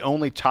Arlington was the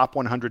only top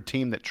 100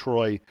 team that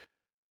Troy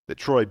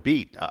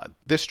beat.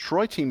 This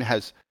Troy team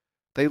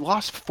they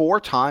lost 4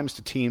 times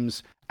to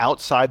teams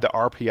outside the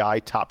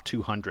RPI top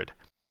 200.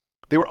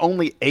 They were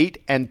only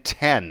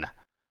 8-10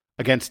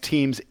 against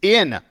teams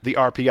in the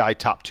RPI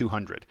top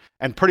 200.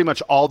 And pretty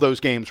much all those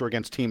games were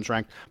against teams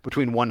ranked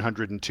between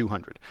 100 and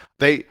 200.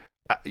 They're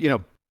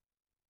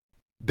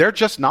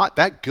just not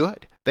that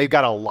good. They've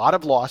got a lot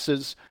of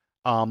losses.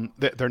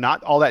 They're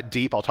not all that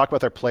deep. I'll talk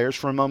about their players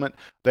for a moment.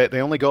 They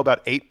only go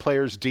about 8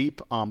 players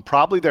deep.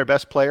 Probably their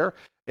best player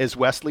is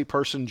Wesley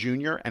Person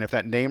Jr. And if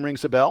that name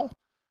rings a bell,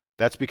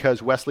 that's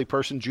because Wesley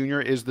Person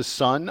Jr. is the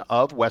son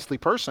of Wesley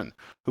Person,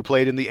 who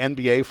played in the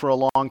NBA for a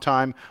long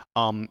time.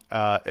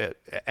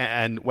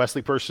 And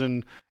Wesley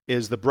Person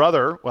is the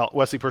brother. Well,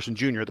 Wesley Person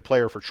Jr., the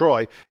player for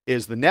Troy,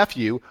 is the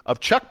nephew of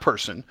Chuck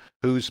Person,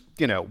 who's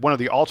one of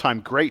the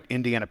all-time great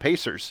Indiana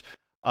Pacers.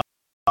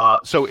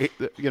 So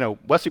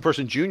Wesley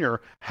Person Jr.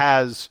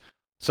 has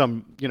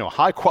some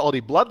high-quality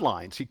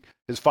bloodlines.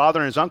 His father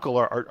and his uncle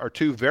are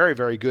 2 very,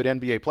 very good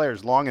NBA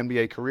players, long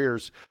NBA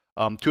careers.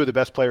 2 of the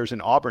best players in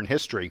Auburn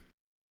history.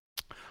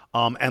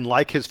 And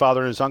like his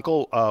father and his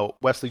uncle,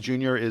 Wesley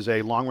Jr. is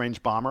a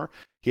long-range bomber.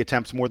 He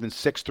attempts more than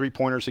 6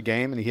 3-pointers a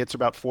game, and he hits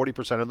about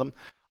 40% of them.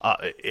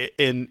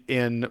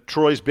 In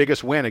Troy's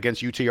biggest win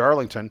against UT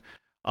Arlington,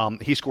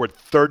 he scored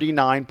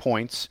 39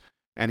 points,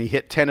 and he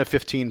hit 10 of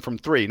 15 from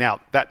 3. Now,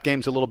 that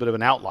game's a little bit of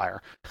an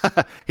outlier.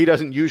 He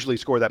doesn't usually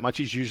score that much.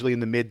 He's usually in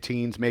the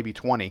mid-teens, maybe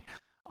 20.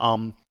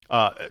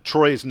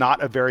 Troy is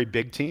not a very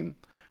big team.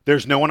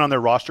 There's no one on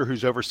their roster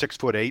who's over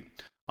 6'8".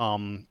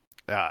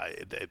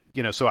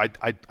 So I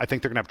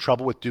think they're gonna have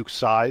trouble with Duke's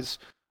size.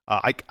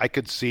 I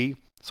could see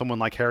someone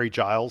like Harry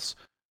Giles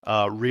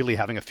really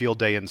having a field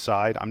day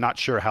inside. I'm not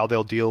sure how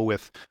they'll deal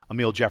with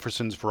Emil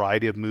Jefferson's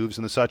variety of moves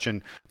and such,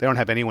 and they don't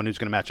have anyone who's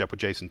going to match up with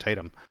Jason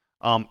Tatum.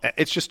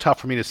 It's just tough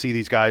for me to see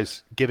these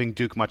guys giving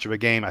Duke much of a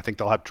game. I think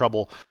they'll have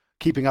trouble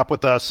keeping up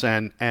with us,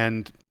 and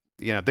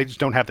they just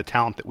don't have the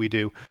talent that we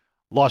do.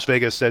 Las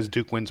Vegas says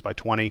Duke wins by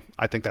 20.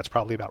 I think that's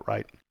probably about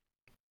right.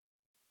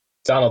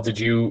 Donald, did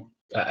you?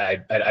 I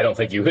don't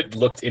think you had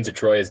looked into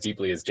Troy as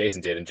deeply as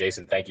Jason did, and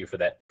Jason, thank you for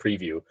that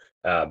preview.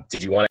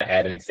 Did you want to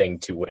add anything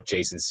to what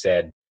Jason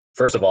said?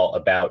 First of all,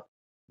 about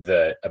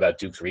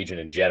Duke's region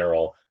in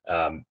general,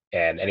 and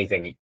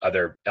anything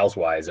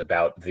elsewise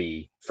about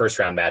the first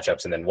round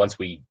matchups, and then once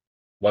we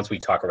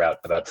talk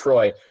about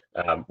Troy,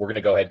 we're going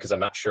to go ahead because I'm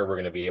not sure we're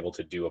going to be able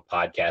to do a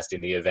podcast in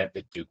the event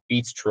that Duke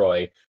beats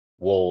Troy.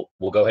 We'll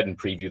go ahead and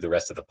preview the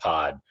rest of the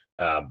pod.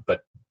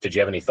 But did you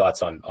have any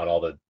thoughts on all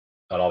the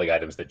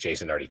items that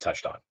Jason already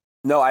touched on?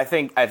 No, I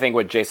think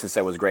what Jason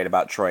said was great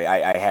about Troy.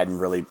 I hadn't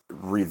really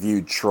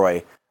reviewed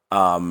Troy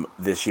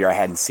this year. I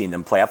hadn't seen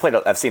them play.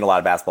 I've seen a lot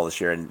of basketball this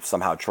year, and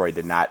somehow Troy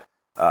did not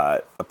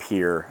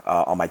appear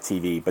on my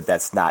TV. But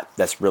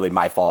that's really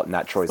my fault,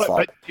 not Troy's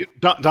fault.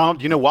 But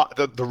Donald, you know what?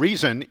 The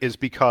reason is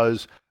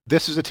because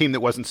this is a team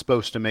that wasn't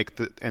supposed to make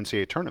the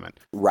NCAA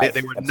tournament. Right.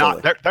 They were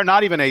not. They're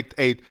not even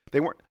they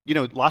weren't.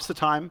 Lots of the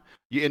time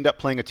you end up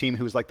playing a team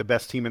who's like the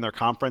best team in their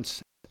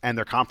conference, and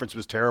their conference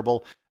was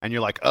terrible, and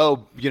you're like,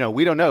 oh,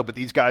 we don't know, but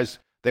these guys,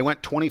 they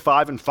went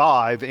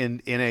 25-5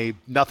 in a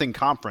nothing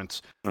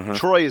conference. Mm-hmm.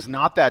 Troy is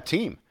not that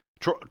team.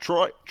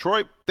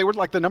 Troy, they were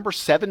like the number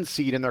 7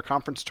 seed in their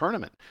conference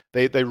tournament.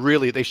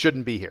 They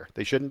shouldn't be here.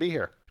 They shouldn't be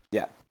here.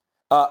 Yeah.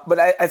 But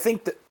I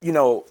think that,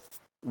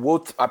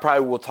 I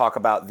probably will talk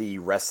about the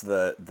rest of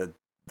the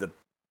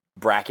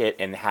bracket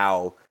and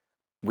how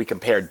we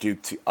compare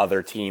Duke to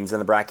other teams in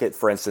the bracket.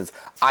 For instance,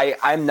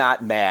 I'm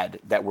not mad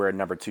that we're a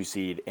number 2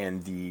 seed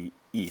in the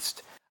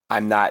East.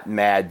 I'm not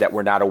mad that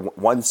we're not a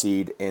 1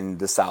 seed in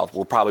the South.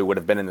 We probably would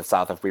have been in the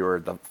South if we were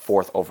the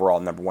 4th overall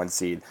number 1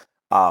 seed.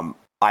 I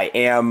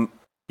am,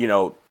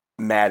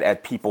 mad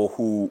at people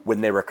who,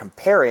 when they were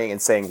comparing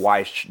and saying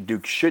why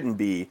Duke shouldn't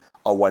be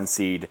a 1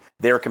 seed,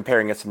 they were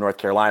comparing us to North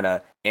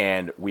Carolina,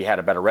 and we had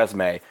a better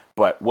resume.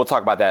 But we'll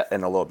talk about that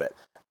in a little bit.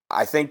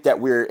 I think that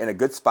we're in a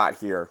good spot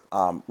here.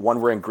 One,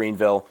 we're in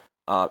Greenville,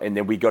 and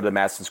then we go to the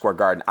Madison Square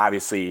Garden.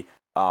 Obviously,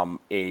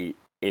 a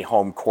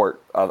home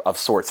court of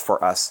sorts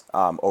for us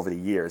over the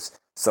years.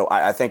 So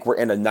I think we're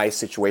in a nice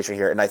situation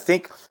here. And I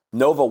think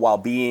Nova, while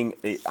being,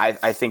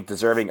 I think,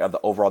 deserving of the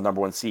overall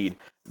number 1 seed,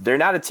 they're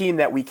not a team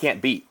that we can't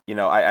beat.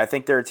 I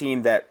think they're a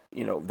team that,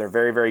 they're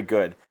very, very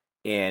good,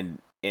 and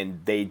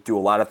they do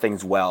a lot of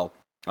things well.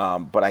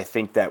 But I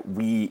think that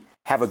we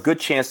have a good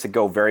chance to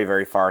go very,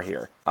 very far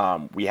here.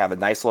 We have a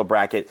nice little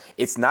bracket.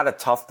 It's not a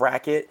tough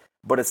bracket,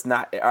 but it's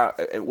not,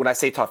 when I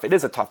say tough, it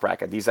is a tough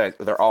bracket.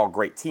 They're all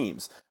great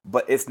teams,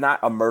 but it's not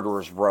a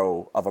murderer's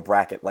row of a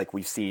bracket like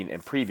we've seen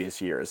in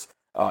previous years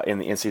in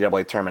the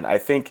NCAA tournament. I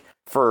think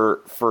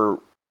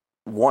for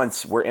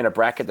once we're in a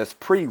bracket that's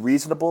pretty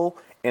reasonable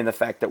in the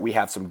fact that we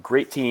have some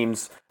great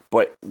teams,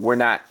 but we're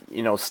not,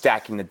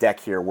 stacking the deck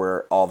here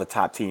where all the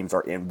top teams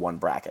are in one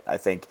bracket. I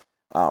think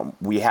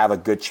we have a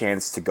good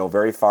chance to go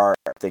very far.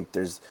 I think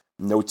there's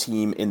no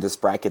team in this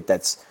bracket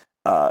that's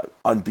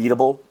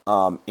unbeatable,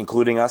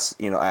 including us.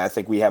 I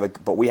think we have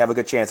a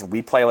good chance. If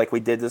we play like we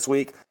did this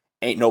week,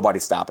 ain't nobody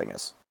stopping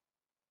us.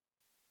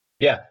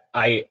 Yeah,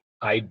 I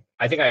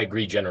think I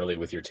agree generally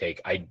with your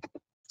take. I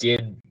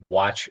did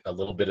watch a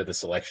little bit of the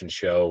selection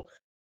show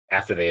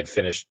after they had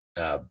finished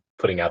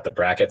putting out the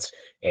brackets,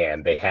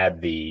 and they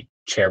had the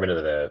chairman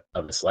of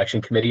the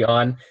selection committee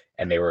on,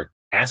 and they were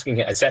asking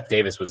him, Seth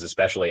Davis was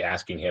especially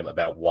asking him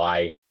about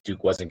why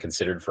Duke wasn't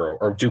considered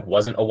or Duke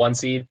wasn't a 1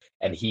 seed,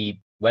 and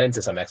he went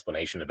into some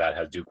explanation about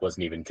how Duke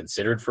wasn't even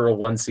considered for a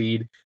 1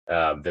 seed,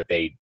 that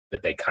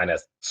they kind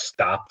of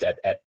stopped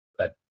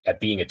at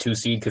being a 2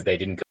 seed because they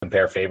didn't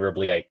compare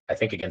favorably, I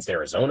think, against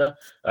Arizona,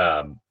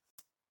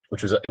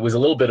 which was a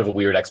little bit of a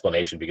weird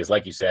explanation because,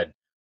 like you said,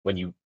 when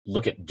you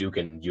look at Duke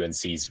and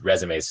UNC's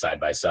resumes side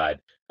by side,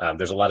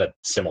 there's a lot of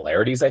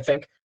similarities, I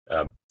think.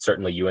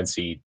 Certainly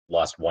UNC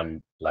lost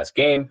one last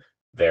game.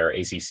 Their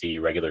ACC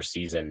regular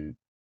season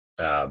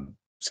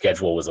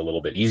schedule was a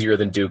little bit easier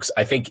than Duke's.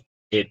 I think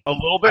it a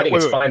little bit. I think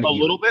it's fine. A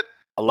little bit.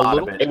 A lot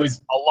of it. It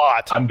was a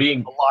lot. I'm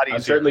being a lot easier.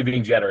 I'm certainly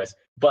being generous,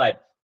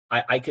 but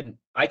I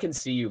can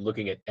see you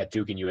looking at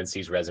Duke and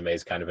UNC's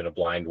resumes kind of in a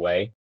blind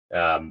way,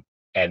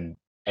 and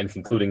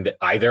concluding that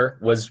either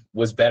was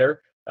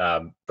better.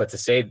 But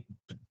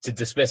to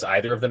dismiss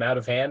either of them out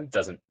of hand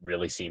doesn't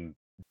really seem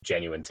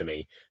genuine to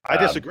me. I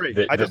disagree.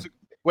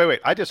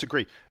 Wait. I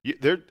disagree.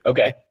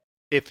 Okay.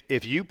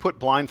 If you put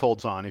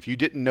blindfolds on, if you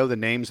didn't know the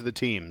names of the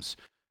teams,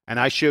 and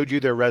I showed you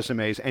their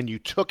resumes, and you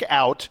took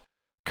out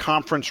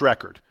conference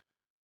record,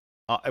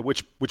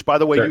 which by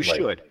the way Certainly.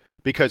 You should,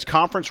 because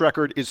conference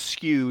record is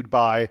skewed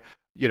by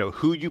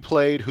who you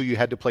played, who you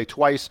had to play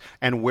twice,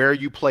 and where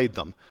you played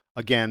them.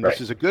 Again, right.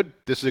 This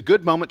is a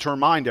good moment to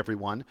remind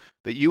everyone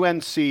that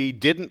UNC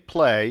didn't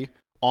play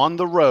on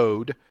the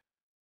road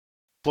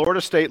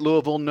Florida State,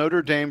 Louisville,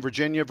 Notre Dame,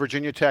 Virginia,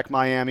 Virginia Tech,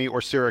 Miami, or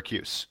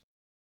Syracuse.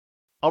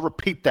 I'll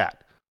repeat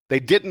that.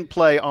 They didn't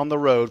play on the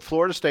road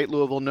Florida State,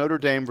 Louisville, Notre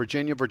Dame,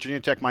 Virginia, Virginia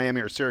Tech,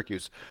 Miami, or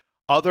Syracuse.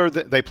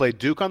 They played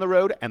Duke on the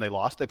road and they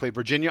lost. They played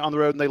Virginia on the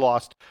road and they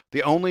lost.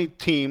 The only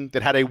team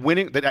that had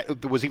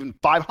that was even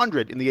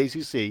 500 in the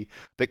ACC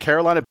that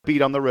Carolina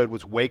beat on the road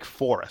was Wake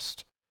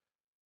Forest.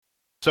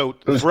 So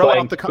who's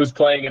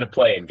playing in a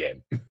play-in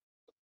game?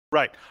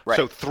 Right.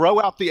 So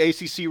throw out the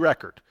ACC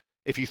record.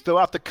 If you throw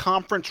out the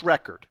conference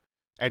record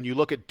and you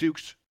look at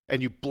Duke's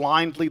and you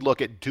blindly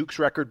look at Duke's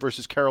record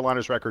versus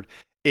Carolina's record,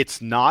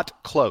 it's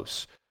not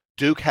close.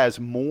 Duke has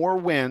more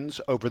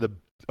wins over the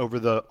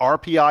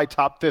RPI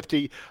top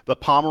 50, the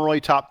Pomeroy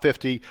top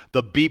 50,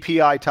 the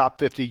BPI top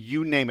 50,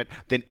 you name it,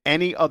 than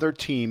any other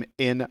team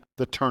in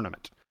the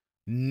tournament.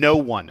 No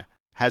one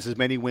has as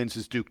many wins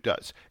as Duke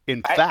does.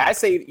 In fact, I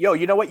say,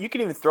 you know what? You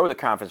can even throw the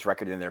conference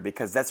record in there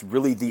because that's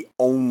really the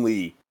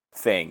only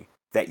thing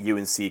that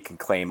UNC can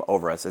claim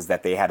over us is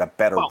that they had a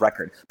better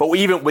record. But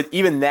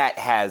even that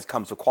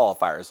comes with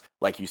qualifiers,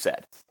 like you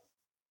said.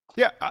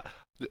 Yeah,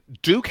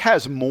 Duke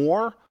has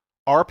more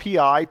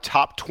RPI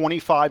top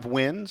 25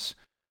 wins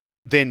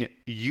than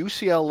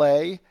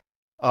UCLA,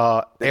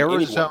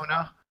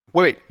 Arizona.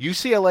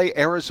 UCLA,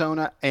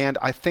 Arizona, and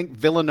I think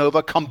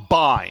Villanova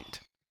combined.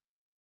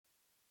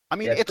 I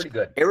mean, it's pretty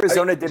good.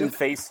 Arizona didn't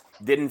face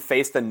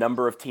the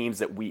number of teams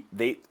that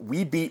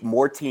we beat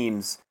more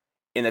teams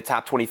in the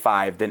top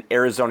 25 than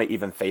Arizona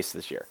even faced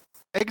this year.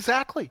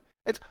 Exactly.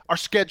 Our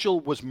schedule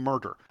was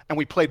murder, and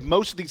we played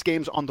most of these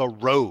games on the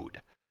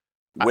road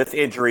with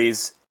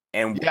injuries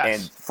and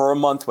Yes. for a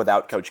month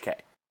without Coach K.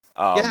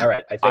 Yeah. All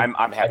right, I'm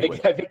happy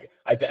with it.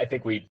 I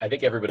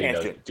think everybody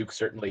knows Tangent. that Duke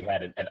certainly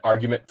had an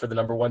argument for the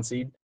number 1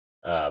 seed.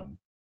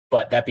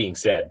 But that being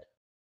said,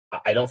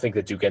 I don't think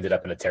that Duke ended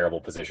up in a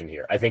terrible position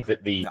here. I think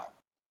that the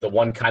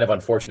one kind of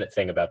unfortunate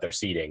thing about their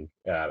seeding,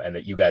 and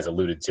that you guys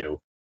alluded to,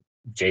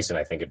 Jason,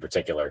 I think in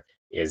particular,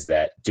 is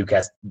that Duke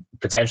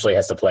potentially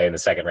has to play in the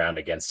second round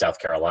against South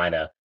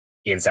Carolina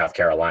in South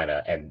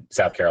Carolina, and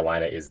South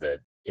Carolina is the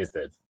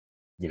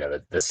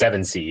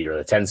 7 seed or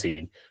the 10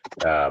 seed,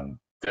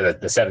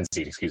 the 7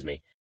 seed, excuse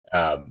me,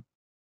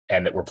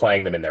 and that we're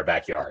playing them in their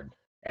backyard,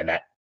 and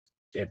that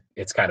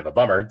it's kind of a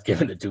bummer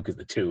given that Duke is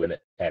the 2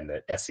 and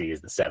the SC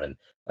is the 7.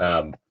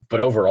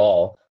 But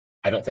overall,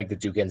 I don't think that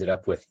Duke ended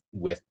up with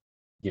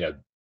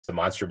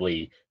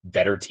demonstrably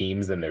better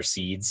teams than their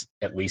seeds,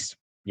 at least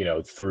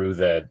through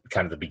the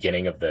kind of the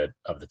beginning of the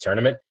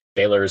tournament.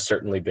 Baylor has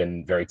certainly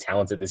been very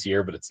talented this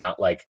year, but it's not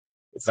like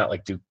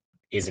Duke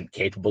isn't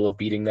capable of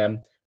beating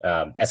them.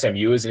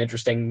 SMU is an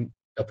interesting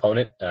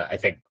opponent. I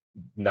think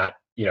not,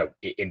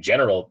 in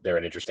general, they're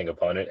an interesting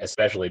opponent,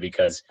 especially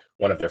because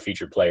one of their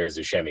featured players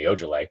is Shemi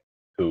Ojale,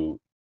 who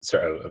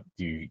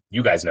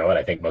you guys know, and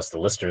I think most of the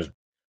listeners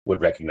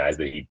would recognize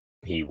that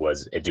he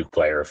was a Duke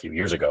player a few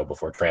years ago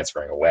before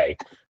transferring away.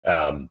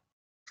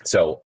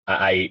 So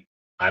I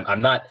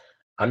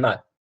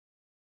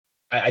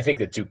think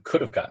that Duke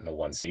could have gotten a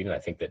 1 seed, and I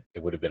think that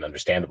it would have been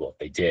understandable if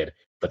they did,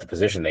 but the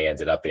position they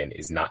ended up in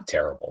is not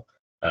terrible.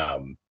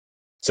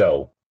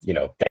 So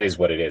that is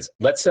what it is.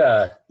 Let's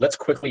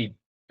quickly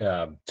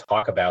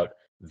talk about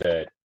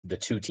the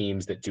 2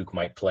 teams that Duke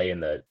might play in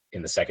the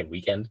second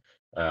weekend.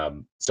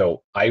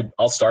 So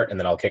I'll start, and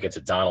then I'll kick it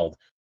to Donald.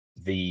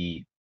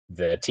 The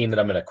team that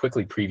I'm going to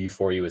quickly preview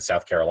for you is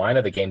South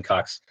Carolina. The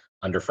Gamecocks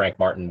under Frank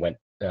Martin went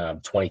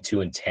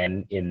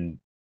 22-10 in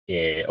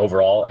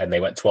overall, and they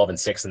went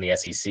 12-6 in the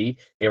SEC.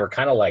 They were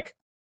like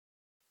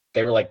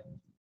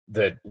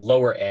the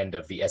lower end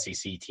of the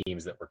SEC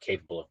teams that were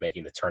capable of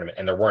making the tournament,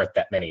 and there weren't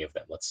that many of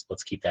them.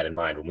 Let's keep that in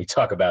mind when we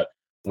talk about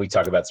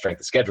strength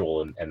of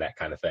schedule and that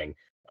kind of thing.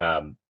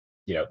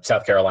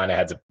 South Carolina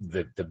had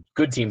the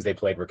good teams they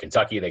played were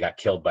Kentucky. They got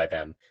killed by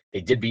them.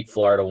 They did beat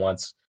Florida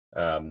once.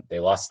 They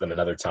lost to them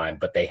another time,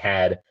 but they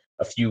had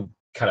a few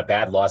kind of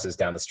bad losses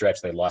down the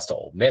stretch. They lost to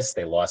Ole Miss.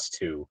 They lost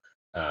to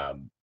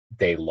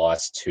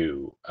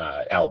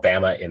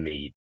Alabama in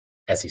the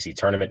SEC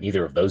tournament.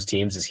 Neither of those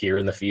teams is here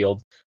in the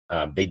field.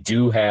 They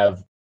do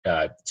have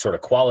sort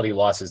of quality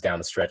losses down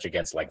the stretch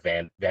against like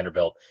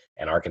Vanderbilt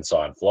and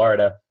Arkansas and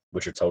Florida,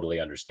 which are totally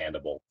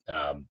understandable.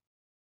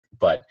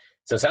 But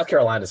so South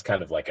Carolina is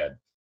kind of like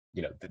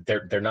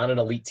they're not an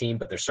elite team,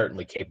 but they're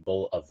certainly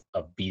capable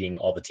of beating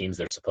all the teams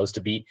they're supposed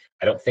to beat.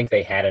 I don't think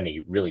they had any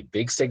really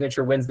big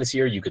signature wins this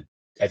year.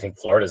 I think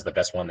Florida's the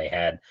best one they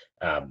had.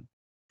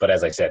 But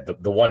as I said,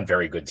 the one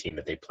very good team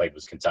that they played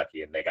was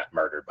Kentucky, and they got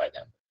murdered by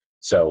them.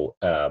 So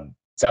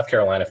South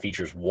Carolina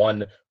features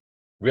one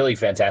really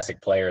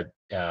fantastic player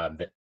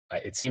that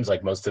it seems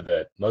like most of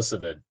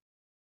the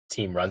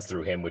team runs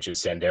through him, which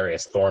is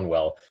Sandarius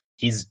Thornwell.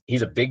 He's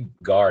a big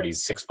guard.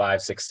 He's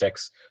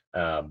 6'5",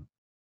 6'6".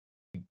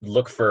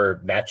 Look for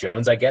Matt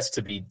Jones, I guess,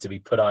 to be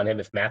put on him.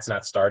 If Matt's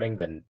not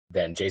starting,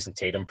 then Jason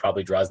Tatum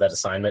probably draws that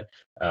assignment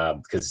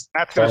because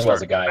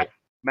Thornwell's a guy.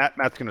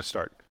 Matt's going to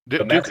start.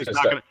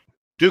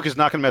 Duke is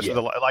not going to mess with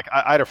the like.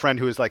 I had a friend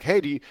who was like,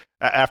 "Hey,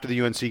 after the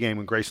UNC game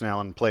when Grayson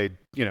Allen played,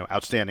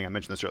 outstanding." I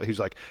mentioned this earlier. He was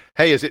like,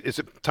 "Hey, is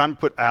it time to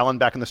put Allen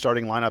back in the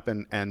starting lineup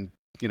and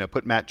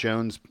put Matt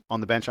Jones on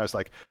the bench?" I was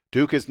like,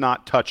 "Duke is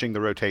not touching the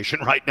rotation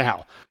right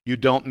now. You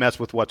don't mess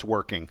with what's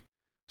working."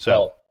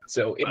 So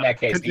in that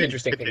case, the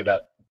interesting thing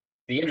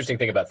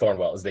about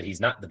Thornwell is that he's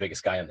not the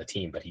biggest guy on the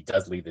team, but he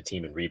does lead the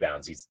team in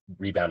rebounds. He's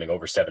rebounding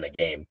over 7 a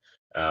game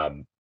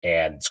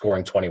and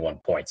scoring 21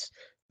 points.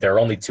 There are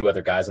only 2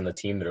 other guys on the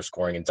team that are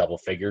scoring in double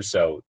figures,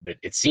 so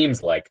it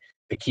seems like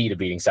the key to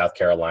beating South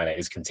Carolina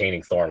is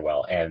containing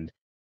Thornwell. And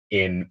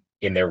in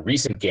their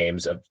recent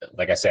games,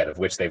 like I said, of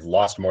which they've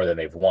lost more than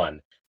they've won,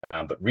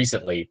 but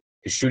recently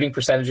his shooting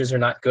percentages are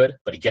not good,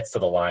 but he gets to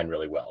the line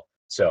really well.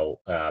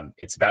 So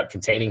it's about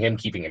containing him,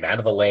 keeping him out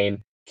of the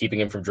lane, keeping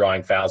him from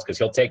drawing fouls, because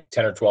he'll take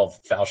 10 or 12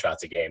 foul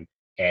shots a game,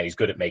 and he's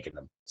good at making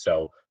them.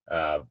 So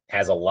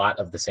has a lot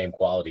of the same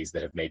qualities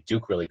that have made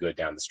Duke really good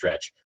down the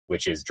stretch,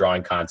 which is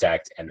drawing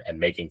contact and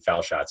making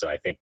foul shots. And I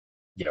think,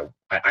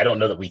 I don't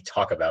know that we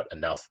talk about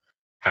enough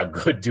how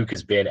good Duke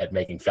has been at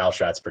making foul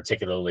shots,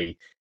 particularly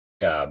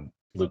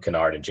Luke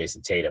Kennard and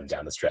Jason Tatum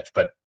down the stretch.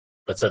 But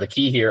so the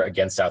key here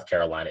against South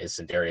Carolina is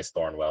Sandarius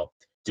Thornwell.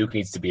 Duke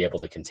needs to be able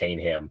to contain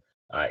him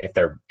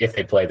if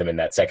they play them in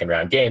that second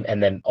round game,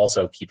 and then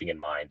also keeping in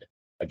mind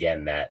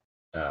again that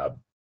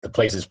the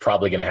place is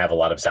probably going to have a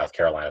lot of South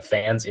Carolina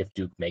fans if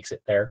Duke makes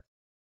it there.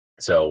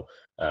 So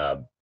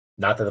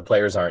not that the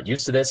players aren't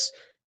used to this.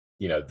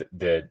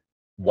 The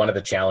one of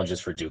the challenges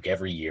for Duke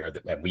every year,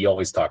 and we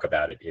always talk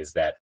about it, is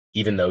that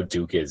even though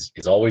Duke is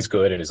always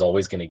good and is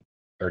always going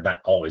to, or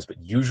not always, but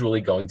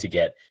usually going to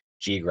get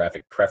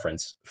geographic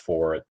preference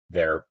for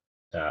their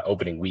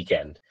opening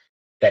weekend.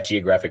 That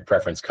geographic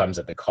preference comes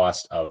at the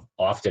cost of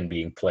often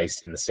being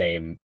placed in the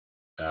same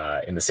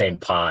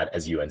pod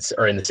as UNC,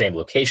 or in the same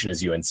location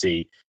as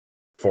UNC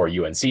for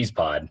UNC's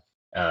pod.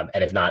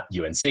 And if not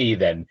UNC,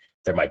 then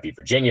there might be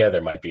Virginia,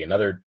 there might be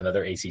another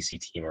ACC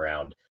team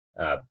around.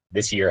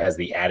 This year has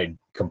the added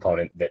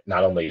component that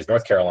not only is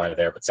North Carolina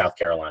there, but South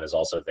Carolina is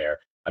also there.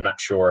 I'm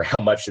not sure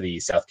how much the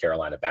South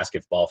Carolina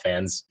basketball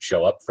fans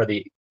show up for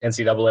the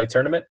NCAA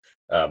tournament.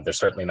 They're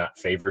certainly not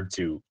favored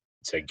to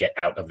get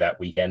out of that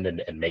weekend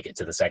and make it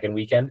to the second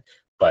weekend,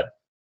 but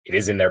it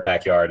is in their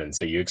backyard, and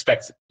so you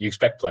expect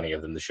plenty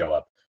of them to show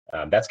up.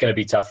 That's going to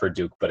be tough for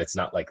Duke, but it's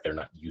not like they're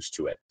not used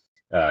to it.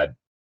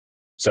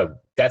 So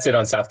that's it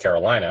on South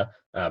Carolina.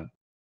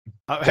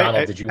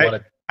 Donald, did you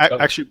want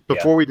to? Actually,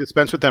 before we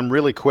dispense with them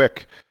really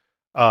quick,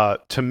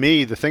 to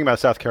me, the thing about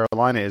South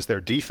Carolina is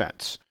their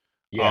defense.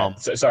 Yeah,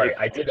 sorry,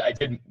 I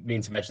didn't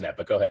mean to mention that,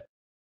 but go ahead.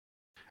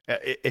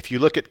 If you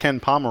look at Ken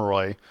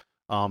Pomeroy,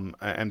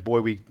 and boy,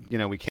 we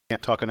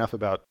can't talk enough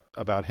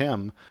about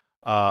him,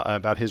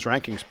 about his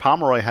rankings.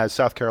 Pomeroy has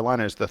South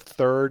Carolina as the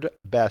third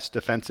best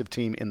defensive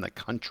team in the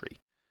country,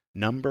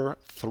 number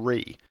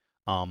 3.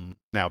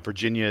 Now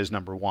Virginia is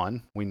number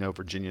 1. We know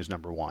Virginia is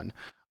number 1.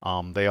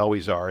 They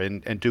always are,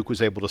 and Duke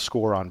was able to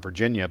score on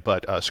Virginia,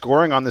 but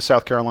scoring on the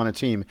South Carolina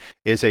team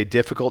is a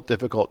difficult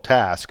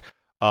task.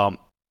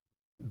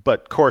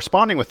 But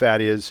corresponding with that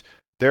is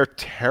they're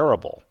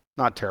terrible.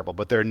 Not terrible,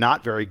 but they're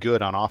not very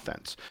good on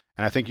offense.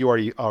 And I think you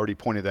already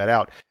pointed that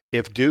out.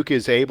 If Duke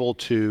is able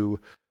to,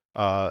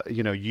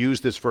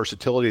 use this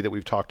versatility that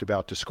we've talked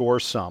about to score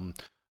some,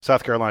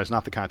 South Carolina is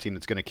not the kind of team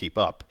that's going to keep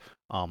up.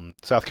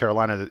 South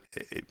Carolina,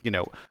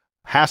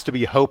 has to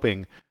be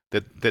hoping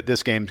that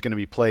this game is going to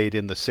be played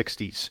in the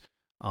 60s,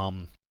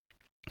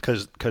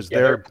 because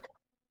they're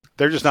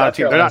just not a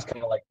team.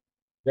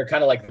 They're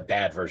kind of like the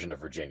bad version of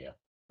Virginia,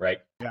 right?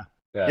 Yeah.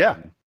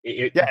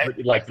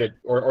 Like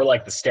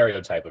the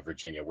stereotype of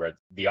Virginia, where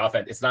the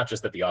offense, it's not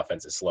just that the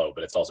offense is slow,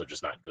 but it's also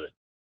just not good.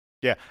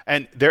 Yeah,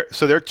 and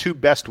their 2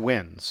 best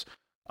wins.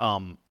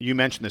 You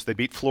mentioned this; they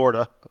beat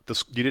Florida.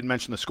 You didn't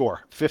mention the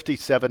score: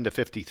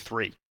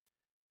 57-53.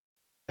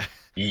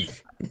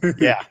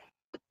 Yeah,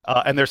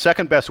 and their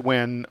second best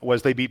win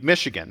was they beat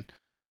Michigan.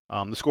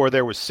 The score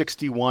there was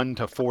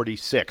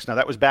 61-46. Now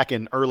that was back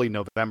in early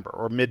November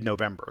or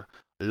mid-November,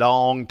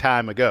 long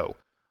time ago.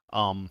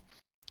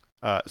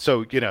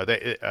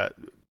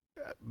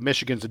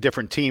 Michigan's a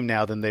different team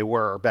now than they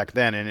were back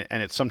then,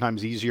 and it's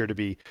sometimes easier to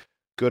be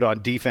good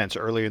on defense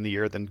earlier in the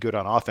year than good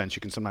on offense.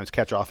 You can sometimes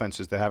catch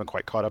offenses that haven't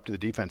quite caught up to the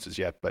defenses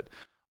yet. But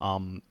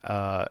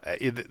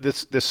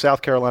this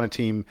South Carolina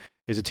team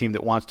is a team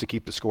that wants to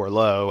keep the score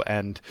low,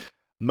 and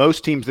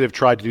most teams that have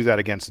tried to do that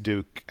against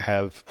Duke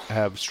have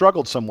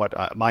struggled somewhat.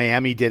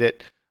 Miami did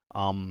it,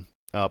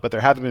 but there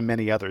haven't been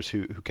many others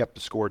who kept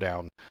the score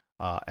down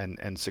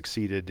and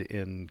succeeded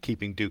in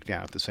keeping Duke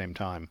down at the same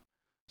time.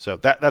 So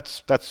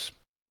that's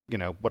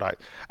what I.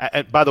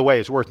 And by the way,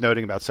 it's worth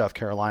noting about South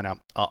Carolina.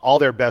 All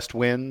their best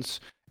wins,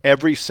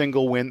 every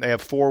single win, they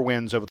have 4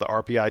 wins over the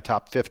RPI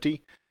top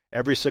 50.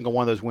 Every single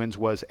one of those wins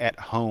was at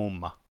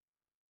home.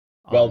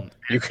 Well,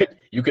 you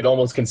could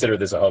almost consider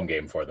this a home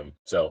game for them.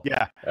 So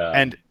yeah,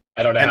 and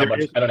I don't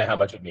know how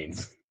much it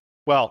means.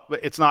 Well,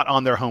 it's not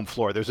on their home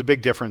floor. There's a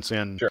big difference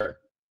in. Sure.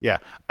 Yeah,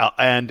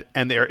 and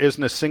there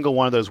isn't a single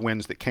one of those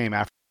wins that came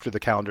after the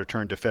calendar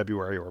turned to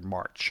February or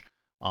March.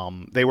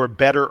 They were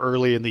better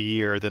early in the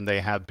year than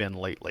they have been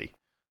lately,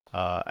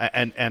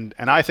 and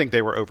I think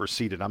they were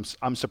overseeded.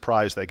 I'm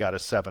surprised they got a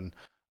 7.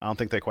 I don't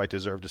think they quite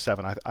deserved a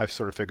 7. I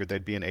sort of figured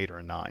they'd be an 8 or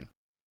a 9.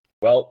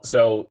 Well,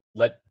 so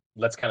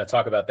let's kind of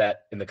talk about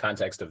that in the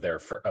context of their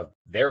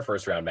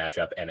first round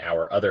matchup and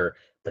our other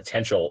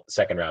potential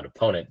second round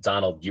opponent.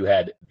 Donald, you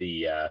had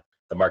the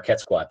Marquette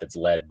squad that's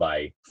led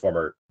by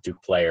former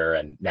Duke player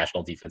and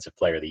National Defensive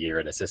Player of the Year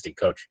and assistant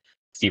coach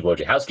Steve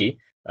Wojciechowski.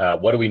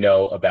 What do we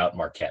know about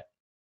Marquette?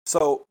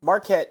 So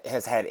Marquette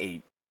has had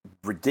a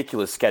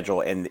ridiculous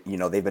schedule, and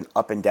they've been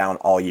up and down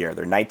all year.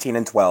 They're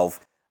 19-12.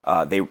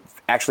 They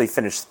actually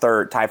finished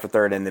tied for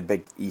third in the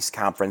Big East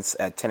Conference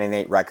at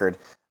 10-8 record.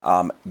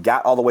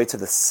 Got all the way to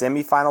the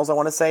semifinals, I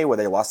want to say, where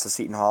they lost to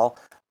Seton Hall.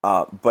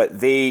 But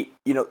they're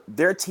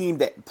a team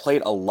that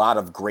played a lot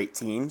of great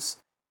teams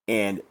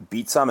and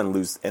beat some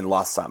and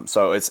lost some.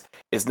 So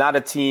it's not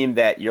a team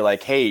that you're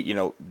like, hey,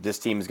 this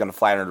team is going to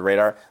fly under the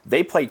radar.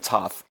 They play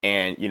tough,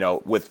 and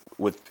with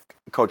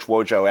Coach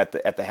Wojo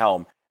at the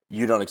helm,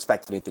 you don't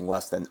expect anything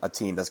less than a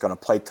team that's going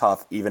to play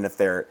tough, even if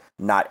they're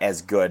not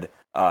as good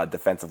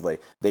defensively.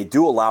 They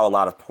do allow a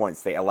lot of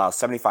points. They allow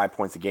 75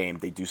 points a game.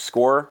 They do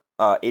score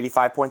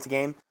 85 points a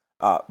game.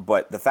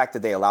 But the fact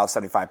that they allow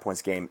 75 points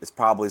a game is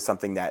probably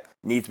something that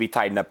needs to be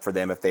tightened up for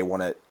them if they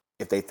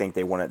think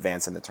they want to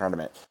advance in the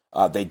tournament.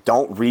 They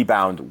don't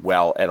rebound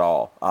well at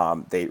all.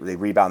 They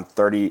rebound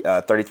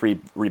 33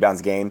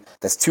 rebounds a game.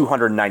 That's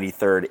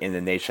 293rd in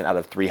the nation out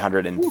of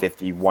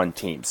 351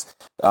 teams.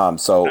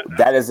 So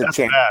that is a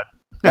chance.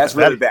 That's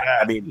really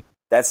bad. I mean,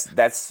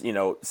 that's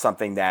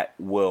something that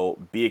will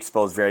be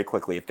exposed very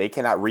quickly. If they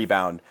cannot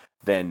rebound,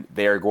 then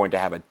they are going to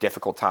have a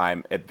difficult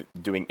time at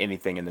doing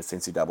anything in this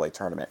NCAA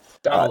tournament.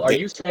 Donald, are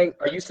you saying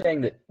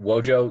that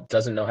Wojo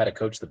doesn't know how to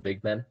coach the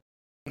big men?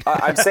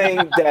 I'm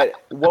saying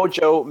that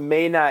Wojo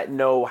may not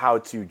know how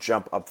to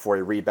jump up for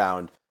a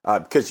rebound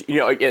because,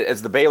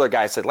 as the Baylor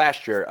guy said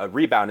last year, a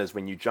rebound is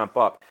when you jump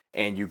up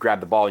and you grab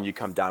the ball and you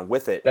come down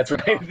with it. That's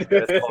right.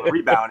 That's called a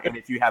rebound. And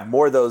if you have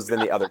more of those than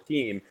the other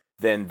team,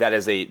 then that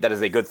is a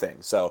good thing.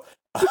 So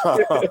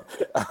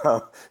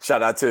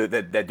shout out to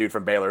that dude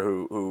from Baylor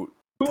who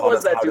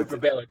was that dude from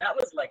Baylor? That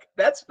was like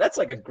that's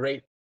like a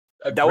great.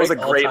 That was a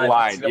great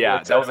line.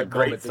 Yeah, that was a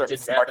great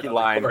Sparky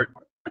line.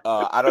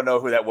 I don't know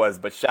who that was,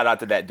 but shout out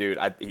to that dude.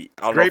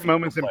 Great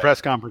moments in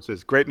press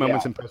conferences. Great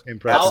moments in post-game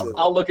press.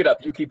 I'll look it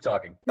up. You keep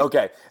talking.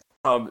 Okay.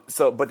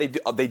 But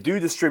they do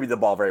distribute the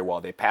ball very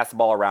well. They pass the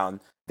ball around.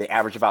 They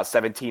average about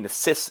 17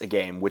 assists a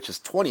game, which is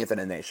 20th in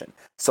the nation.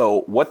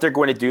 So what they're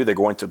going to do, they're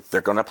going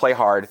to play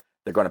hard.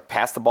 They're going to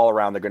pass the ball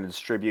around. They're going to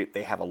distribute.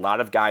 They have a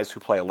lot of guys who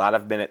play a lot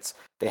of minutes.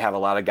 They have a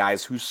lot of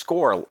guys who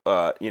score,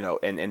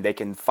 and they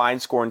can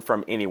find scoring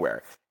from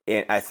anywhere.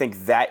 And I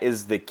think that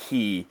is the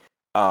key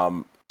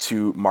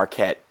to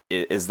Marquette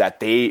is that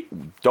they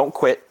don't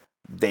quit.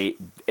 They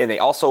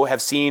also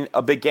have seen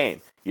a big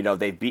game.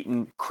 They've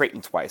beaten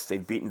Creighton twice.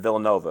 They've beaten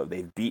Villanova.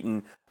 They've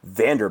beaten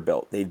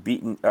Vanderbilt.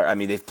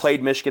 They've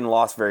played Michigan and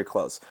lost very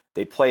close.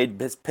 They played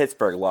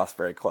Pittsburgh, lost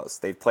very close.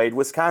 They've played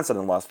Wisconsin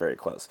and lost very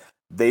close.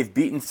 They've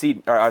beaten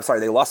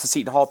they lost to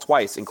Seton Hall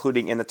twice,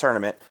 including in the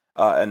tournament,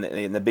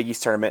 in the Big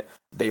East tournament.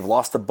 They've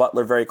lost to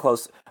Butler very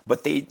close.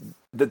 But the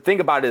thing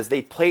about it is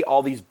they play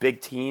all these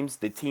big teams,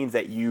 the teams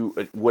that you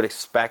would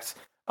expect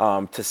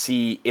to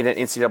see in an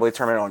NCAA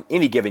tournament on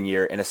any given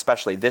year, and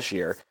especially this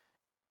year,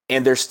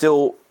 and they're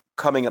still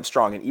coming up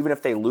strong. And even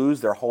if they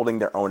lose, they're holding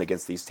their own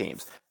against these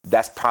teams.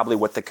 That's probably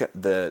what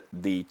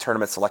the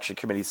tournament selection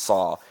committee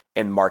saw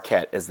in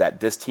Marquette, is that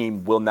this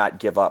team will not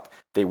give up.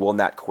 They will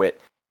not quit.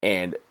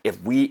 And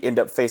if we end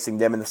up facing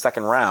them in the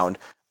second round,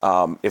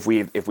 if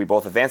we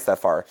both advance that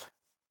far,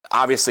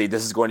 obviously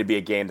this is going to be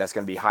a game that's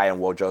going to be high on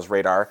Wojo's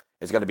radar.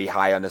 It's going to be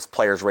high on this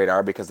player's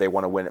radar because they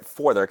want to win it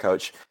for their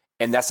coach.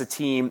 And that's a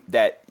team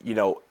that,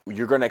 you're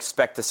going to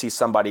expect to see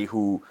somebody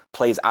who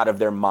plays out of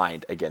their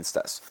mind against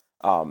us.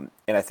 And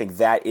I think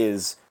that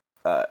is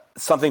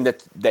something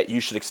that you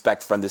should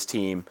expect from this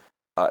team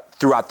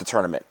throughout the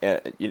tournament,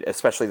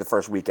 especially the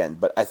first weekend.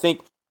 But I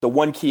think the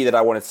one key that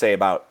I want to say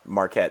about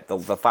Marquette, the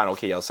final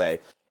key I'll say,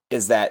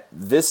 is that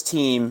this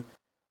team,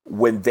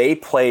 when they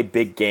play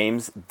big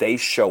games, they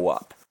show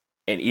up.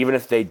 And even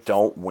if they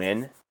don't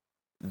win,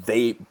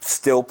 they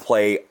still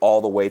play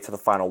all the way to the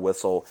final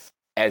whistle,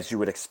 as you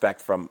would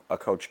expect from a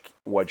Coach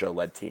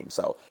Wojo-led team.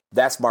 So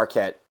that's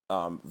Marquette.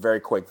 Very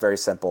quick, very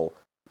simple.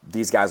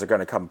 These guys are going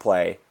to come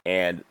play.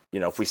 And,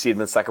 if we see them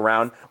in the second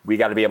round, we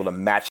got to be able to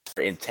match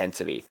their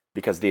intensity,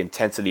 because the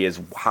intensity is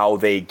how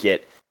they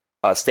get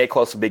stay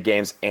close to big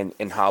games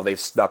and how they've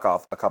snuck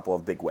off a couple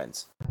of big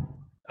wins.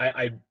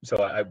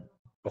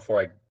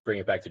 Before I bring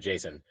it back to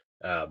Jason,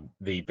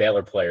 the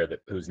Baylor player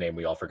whose name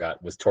we all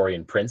forgot was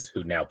Torian Prince,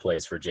 who now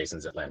plays for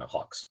Jason's Atlanta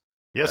Hawks.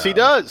 Yes, he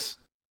does.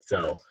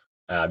 So,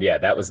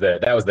 that was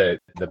the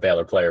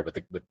Baylor player with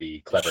the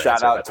clever.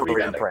 Shout out to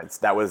Torian Prince.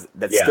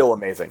 That's still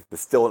amazing.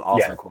 It's still an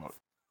awesome quote.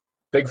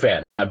 Big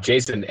fan.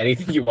 Jason,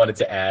 anything you wanted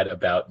to add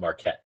about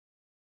Marquette?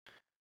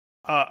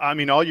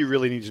 All you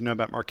really need to know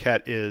about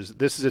Marquette is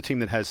this is a team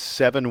that has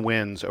 7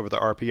 wins over the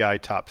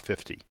RPI top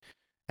 50.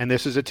 And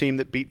this is a team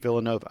that beat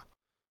Villanova.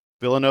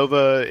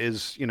 Villanova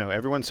is,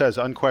 everyone says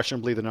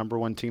unquestionably the number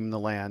 1 team in the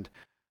land.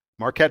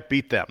 Marquette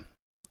beat them.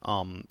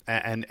 7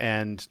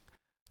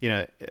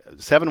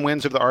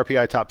 wins over the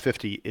RPI top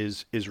 50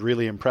 is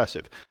really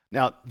impressive.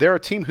 Now, they're a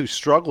team who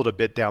struggled a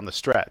bit down the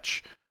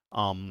stretch.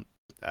 I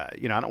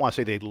don't want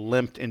to say they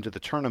limped into the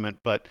tournament,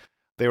 but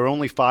they were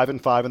only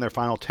 5-5 in their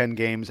final 10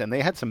 games, and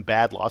they had some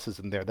bad losses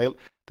in there.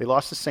 They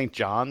lost to St.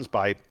 John's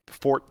by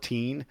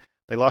 14.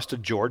 They lost to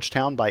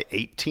Georgetown by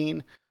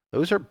 18.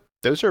 Those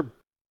are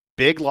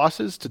big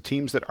losses to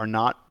teams that are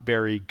not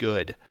very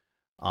good.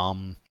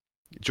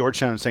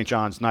 Georgetown and St.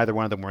 John's, neither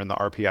one of them were in the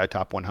RPI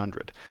top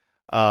 100.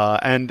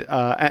 And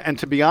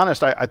to be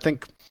honest, I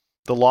think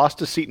the loss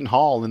to Seton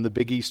Hall in the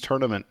Big East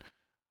tournament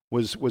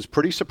was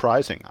pretty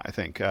surprising. I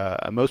think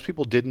most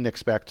people didn't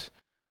expect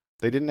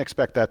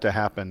that to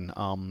happen.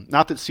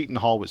 Not that Seton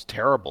Hall was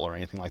terrible or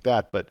anything like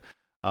that, but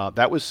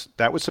that was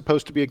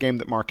supposed to be a game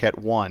that Marquette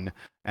won,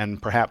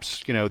 and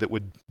perhaps that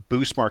would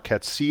boost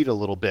Marquette's seed a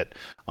little bit.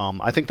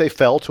 I think they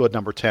fell to a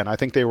number 10. I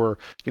think they were,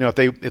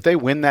 if they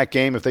win that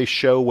game, if they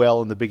show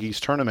well in the Big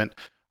East tournament,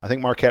 I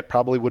think Marquette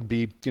probably would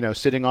be,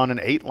 sitting on an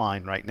 8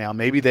 line right now.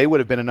 Maybe they would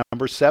have been a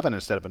number 7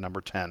 instead of a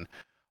number 10.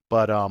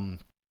 But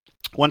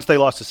once they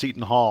lost to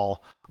Seton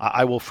Hall,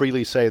 I will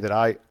freely say that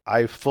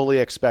I fully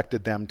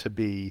expected them to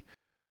be,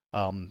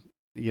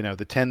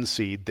 the 10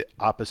 seed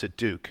opposite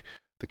Duke.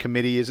 The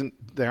committee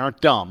they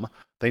aren't dumb.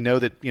 They know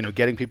that,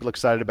 getting people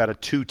excited about a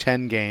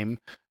 2-10 game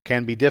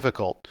can be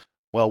difficult.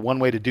 Well, one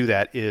way to do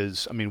that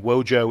is, I mean,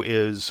 Wojo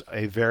is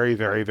a very,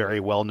 very,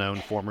 very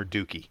well-known former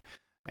Dookie,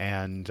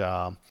 and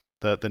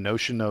the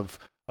notion of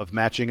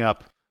matching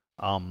up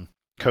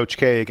Coach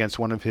K against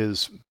one of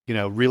his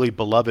really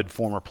beloved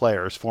former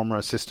players, former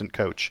assistant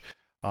coach,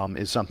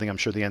 is something I'm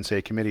sure the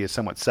NCAA committee is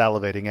somewhat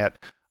salivating at.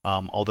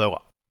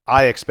 Although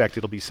I expect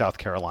it'll be South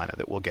Carolina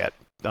that will get,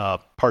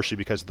 partially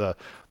because of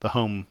the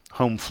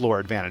home floor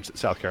advantage that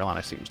South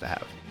Carolina seems to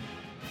have.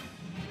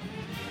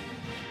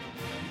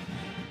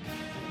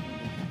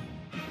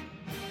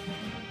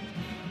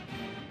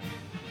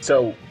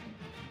 So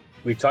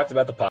we've talked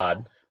about the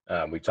pod.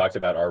 We've talked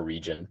about our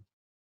region.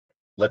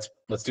 Let's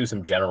do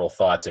some general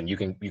thoughts, and you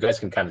guys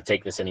can kind of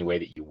take this any way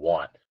that you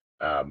want.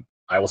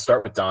 I will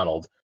start with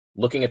Donald.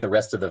 Looking at the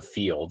rest of the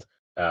field,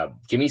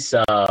 give me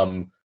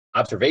some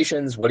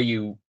observations. What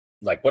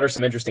are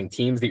some interesting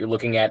teams that you're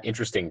looking at,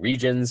 interesting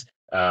regions,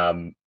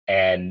 and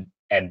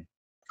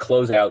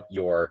close out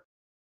your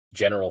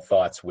general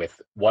thoughts with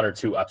one or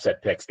two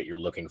upset picks that you're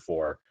looking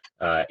for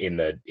in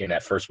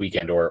that first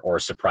weekend, or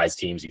surprise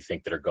teams you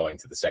think that are going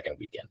to the second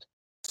weekend.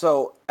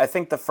 So I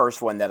think the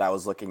first one that I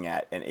was looking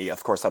at, and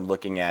of course I'm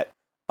looking at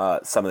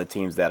some of the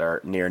teams that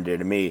are near and dear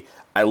to me.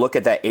 I look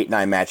at that 8-9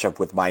 matchup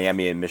with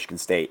Miami and Michigan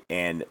State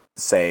and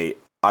say,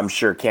 I'm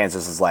sure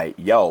Kansas is like,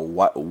 yo,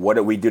 what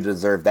did we do to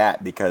deserve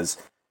that? Because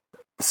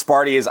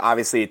Sparty is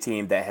obviously a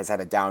team that has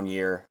had a down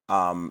year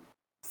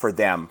for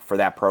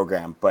that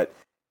program, but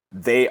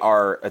they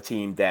are a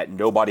team that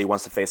nobody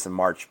wants to face in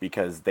March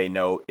because they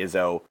know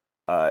Izzo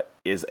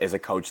is a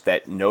coach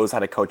that knows how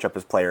to coach up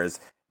his players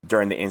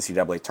during the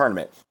NCAA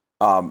tournament.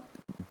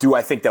 Do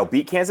I think they'll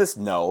beat Kansas?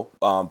 No,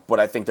 but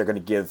I think they're going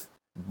to give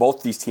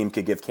both these teams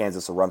could give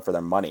Kansas a run for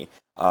their money,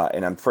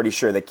 and I'm pretty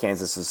sure that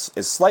Kansas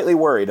is slightly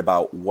worried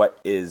about what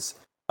is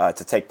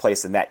to take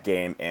place in that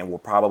game, and we're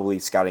probably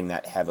scouting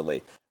that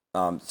heavily.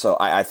 So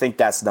I think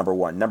that's number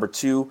one. Number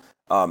two,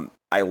 I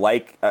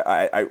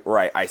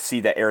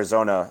see that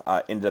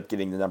Arizona ended up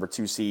getting the number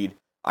 2 seed.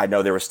 I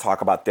know there was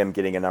talk about them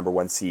getting a number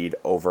 1 seed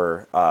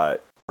over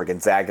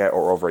Gonzaga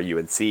or over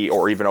UNC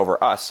or even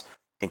over us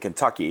in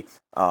Kentucky.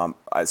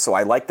 So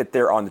I like that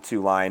they're on the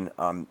 2 line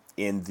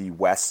in the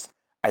West.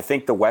 I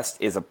think the West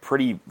is a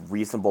pretty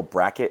reasonable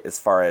bracket as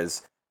far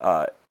as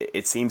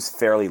it seems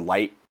fairly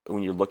light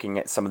when you're looking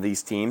at some of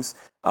these teams.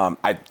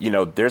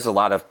 There's a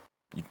lot of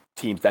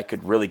teams that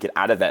could really get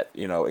out of that,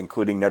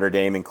 including Notre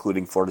Dame,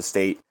 including Florida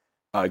State.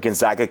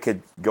 Gonzaga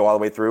could go all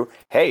the way through.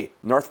 Hey,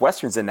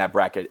 Northwestern's in that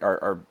bracket.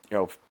 Our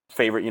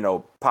favorite,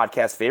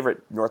 podcast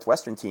favorite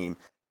Northwestern team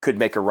could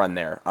make a run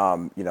there.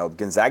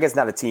 Gonzaga is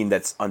not a team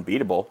that's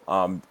unbeatable.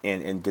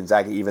 And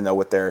Gonzaga, even though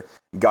with their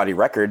gaudy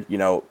record,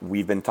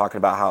 we've been talking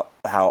about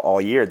how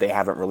all year they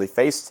haven't really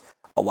faced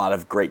a lot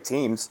of great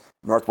teams.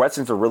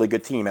 Northwestern's a really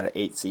good team at an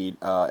 8 seed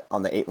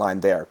on the 8 line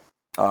there.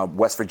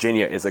 West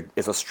Virginia is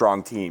a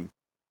strong team.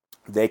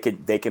 They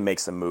can make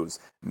some moves.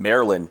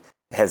 Maryland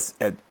has,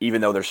 even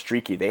though they're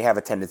streaky, they have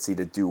a tendency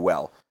to do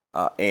well.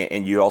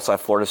 And you also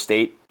have Florida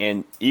State,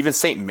 and even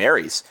St.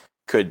 Mary's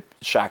could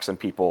shock some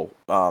people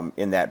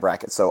in that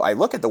bracket. So I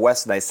look at the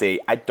West and I say,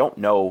 I don't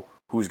know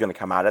who's going to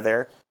come out of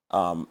there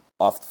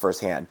off the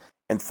first hand.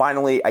 And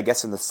finally, I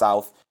guess in the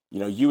South,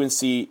 UNC,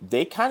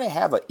 they kind of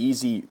have an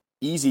easy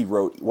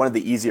road, one of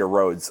the easier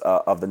roads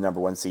of the number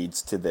 1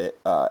 seeds to the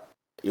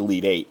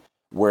Elite 8,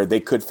 where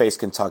they could face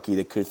Kentucky,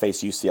 they could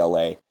face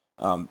UCLA.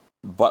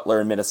 Butler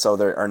and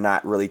Minnesota are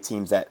not really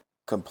teams that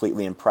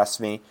completely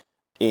impress me.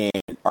 And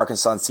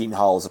Arkansas and Seton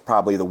Hall is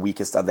probably the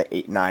weakest of the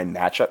 8-9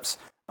 matchups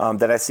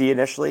that I see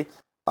initially.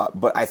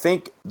 But I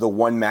think the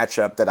one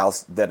matchup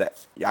that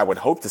I would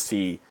hope to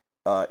see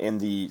in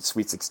the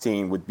Sweet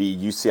 16 would be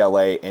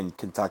UCLA and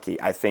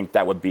Kentucky. I think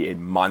that would be a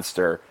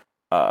monster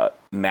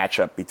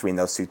matchup between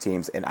those two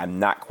teams, and I'm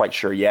not quite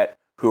sure yet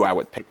who I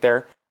would pick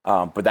there.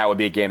 But that would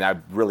be a game that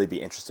I'd really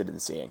be interested in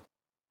seeing.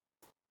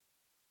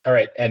 All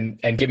right, and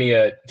give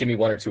me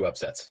one or two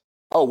upsets.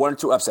 Oh, 1 or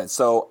 2 upsets.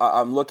 So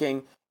I'm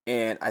looking,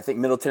 and I think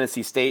Middle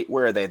Tennessee State,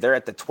 where are they? They're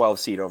at the 12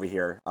 seed over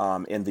here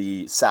in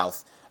the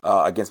South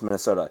against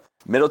Minnesota.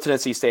 Middle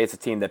Tennessee State is a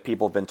team that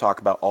people have been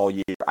talking about all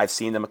year. I've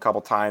seen them a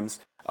couple times.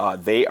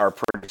 They are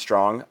pretty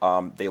strong.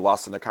 They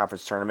lost in the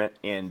conference tournament,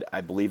 and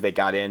I believe they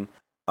got in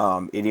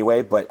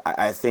anyway. But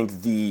I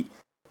think the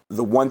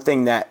one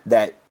thing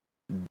that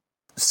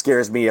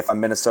scares me if I'm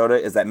Minnesota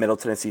is that Middle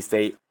Tennessee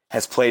State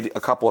has played a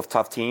couple of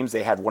tough teams.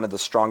 They had one of the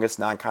strongest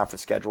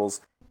non-conference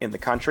schedules in the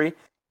country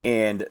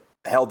and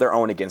held their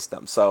own against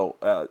them.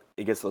 So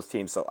against those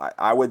teams. So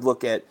I would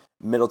look at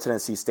Middle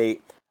Tennessee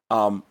State.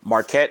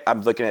 Marquette,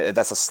 I'm looking at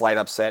that's a slight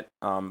upset,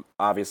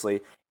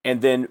 obviously.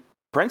 And then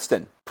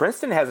Princeton.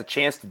 Princeton has a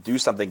chance to do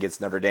something against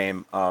Notre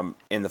Dame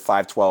in the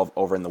 5-12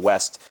 over in the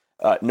West.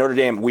 Notre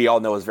Dame, we all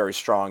know, is very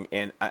strong,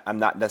 and I'm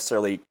not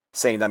necessarily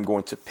saying that I'm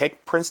going to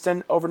pick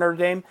Princeton over Notre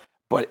Dame,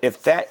 but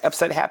if that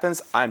upset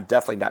happens, I'm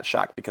definitely not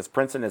shocked because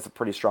Princeton is a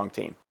pretty strong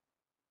team.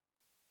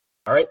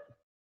 All right.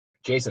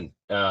 Jason,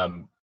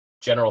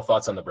 general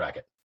thoughts on the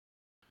bracket?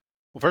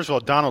 Well, first of all,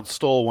 Donald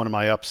stole one of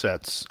my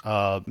upsets,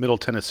 Middle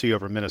Tennessee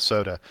over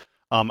Minnesota.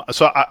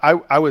 So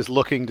I was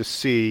looking to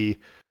see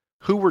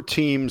who were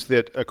teams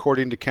that,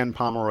 according to Ken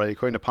Pomeroy,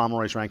 according to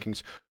Pomeroy's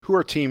rankings, who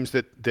are teams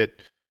that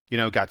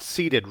got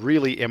seeded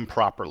really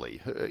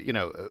improperly?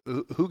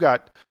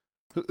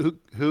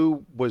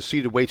 Who was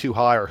seeded way too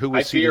high, or who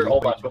was seeded?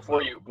 Hold on,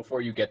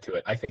 before you get to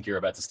it, I think you're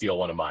about to steal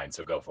one of mine,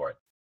 so go for it.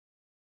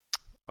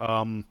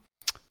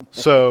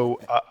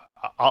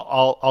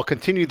 I'll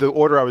continue the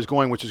order I was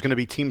going, which is going to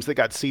be teams that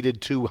got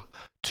seeded too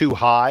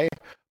high.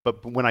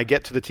 But when I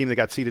get to the team that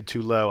got seeded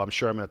too low, I'm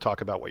sure I'm going to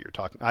talk about what you're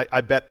talking. I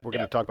bet we're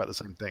going to talk about the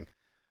same thing.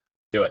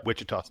 Do it.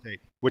 Wichita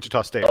State.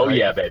 Oh, right?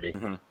 yeah, baby.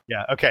 Mm-hmm.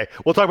 Yeah. Okay.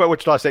 We'll talk about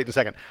Wichita State in a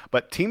second.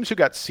 But teams who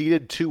got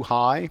seeded too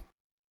high,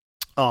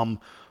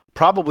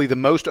 probably the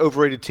most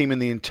overrated team in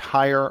the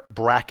entire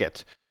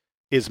bracket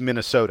is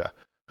Minnesota,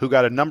 who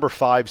got a number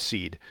 5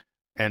 seed.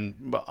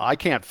 And I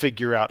can't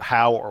figure out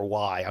how or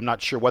why. I'm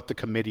not sure what the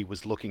committee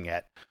was looking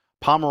at.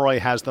 Pomeroy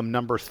has them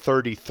number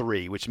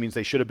 33, which means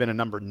they should have been a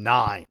number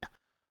 9.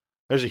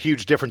 There's a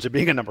huge difference of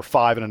being a number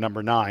 5 and a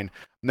number 9.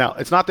 Now,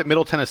 it's not that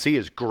Middle Tennessee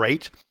is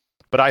great,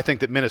 but I think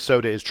that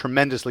Minnesota is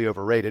tremendously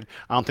overrated.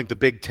 I don't think the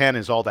Big Ten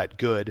is all that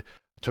good.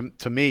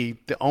 To me,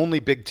 the only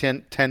Big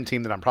Ten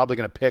team that I'm probably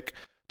going to pick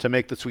to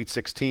make the Sweet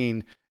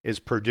 16 is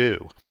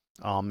Purdue.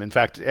 In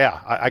fact,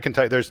 I can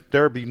tell you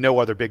there would be no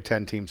other Big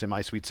Ten teams in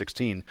my Sweet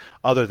 16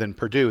 other than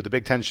Purdue. The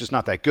Big Ten is just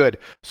not that good.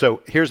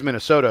 So here's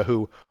Minnesota,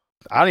 who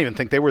I don't even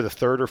think they were the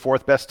 3rd or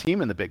 4th best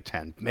team in the Big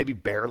Ten, maybe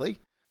barely.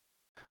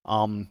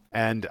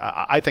 And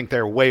I think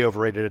they're way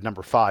overrated at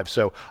number 5.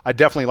 So I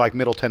definitely like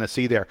Middle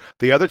Tennessee there.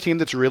 The other team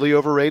that's really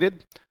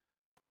overrated,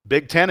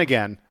 Big Ten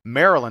again,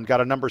 Maryland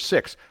got a number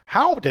 6.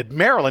 How did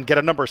Maryland get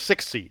a number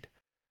 6 seed?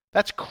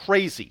 That's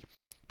crazy.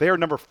 They are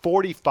number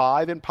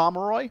 45 in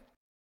Pomeroy.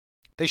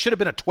 They should have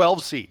been a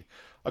 12 seed,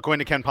 according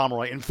to Ken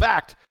Pomeroy. In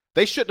fact,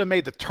 they shouldn't have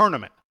made the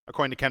tournament,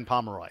 according to Ken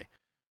Pomeroy.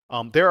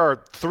 There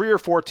are 3 or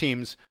 4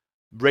 teams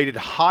rated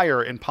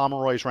higher in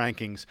Pomeroy's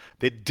rankings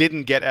that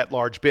didn't get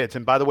at-large bids.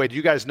 And by the way, do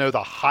you guys know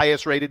the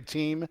highest rated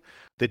team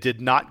that did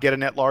not get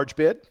an at-large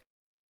bid?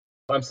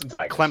 Clemson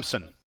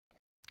Tigers.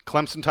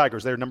 Clemson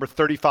Tigers. They're number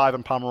 35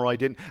 and Pomeroy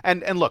didn't.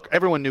 And look,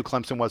 everyone knew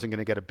Clemson wasn't going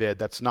to get a bid.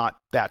 That's not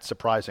that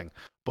surprising.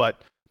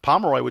 But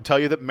Pomeroy would tell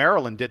you that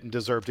Maryland didn't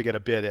deserve to get a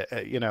bid,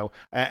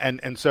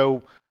 and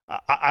so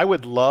I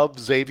would love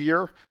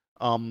Xavier,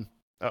 or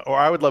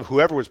I would love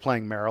whoever was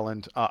playing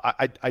Maryland.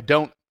 I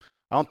don't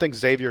think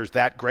Xavier is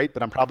that great,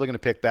 but I'm probably going to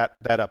pick that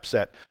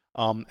upset.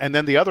 And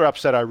then the other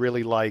upset I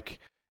really like,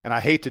 and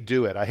I hate to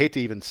do it, I hate to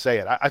even say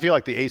it. I feel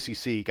like the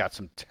ACC got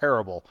some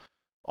terrible,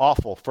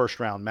 awful first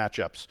round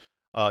matchups.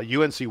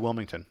 UNC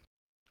Wilmington.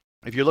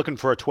 If you're looking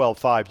for a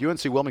 12-5,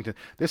 UNC Wilmington,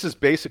 this is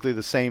basically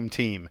the same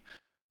team,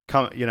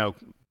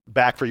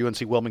 back for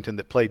UNC Wilmington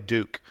that played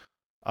Duke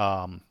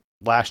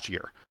last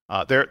year.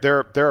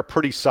 They're a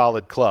pretty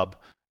solid club,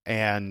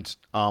 and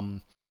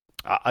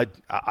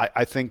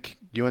I think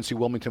UNC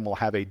Wilmington will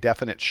have a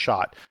definite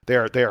shot. They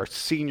are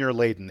senior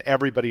laden.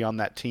 Everybody on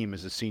that team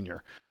is a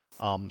senior,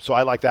 so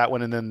I like that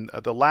one. And then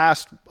the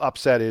last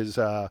upset is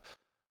I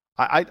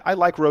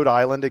like Rhode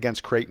Island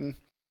against Creighton.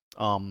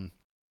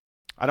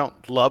 I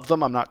don't love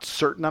them. I'm not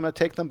certain I'm going to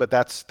take them, but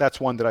that's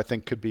one that I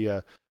think could be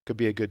a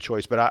good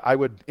choice. But I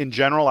would, in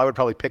general, I would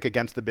probably pick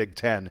against the Big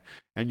Ten,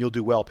 and you'll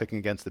do well picking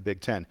against the Big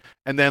Ten.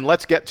 And then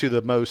let's get to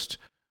the most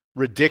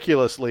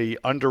ridiculously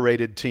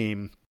underrated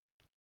team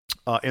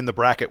in the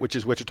bracket, which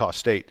is Wichita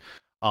State.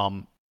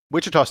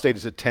 Wichita State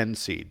is a 10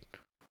 seed.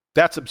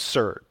 That's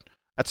absurd.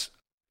 That's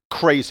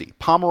crazy.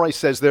 Pomeroy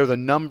says they're the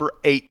number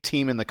 8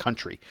 team in the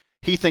country.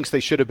 He thinks they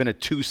should have been a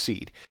 2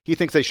 seed. He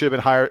thinks they should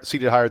have been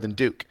seeded higher than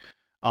Duke.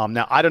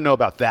 Now, I don't know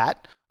about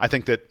that. I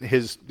think that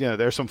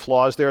there's some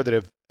flaws there that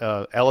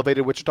have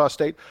elevated Wichita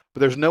State, but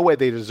there's no way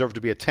they deserve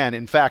to be a 10.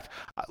 In fact,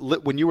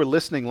 when you were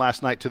listening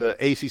last night to the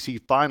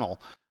ACC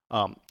final,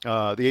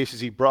 the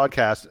ACC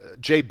broadcast,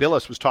 Jay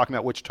Billis was talking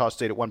about Wichita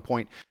State at one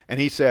point, and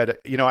he said,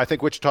 I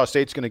think Wichita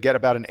State's going to get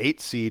about an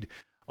 8 seed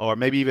or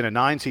maybe even a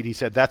 9 seed. He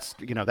said that's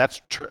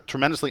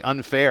tremendously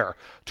unfair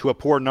to a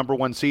poor number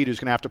 1 seed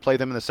who's going to have to play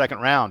them in the second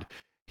round.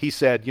 He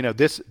said,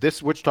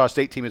 this Wichita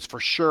State team is for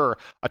sure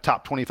a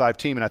top 25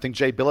 team, and I think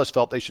Jay Billis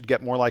felt they should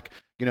get more like,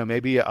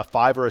 maybe a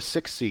 5 or a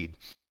 6 seed.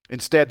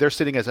 Instead, they're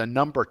sitting as a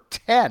number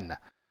 10.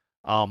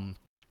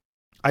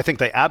 I think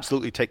they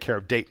absolutely take care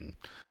of Dayton.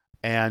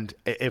 And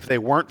if they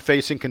weren't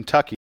facing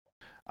Kentucky,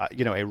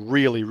 a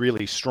really,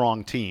 really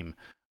strong team,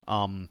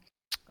 I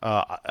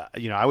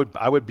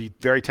would be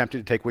very tempted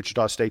to take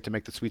Wichita State to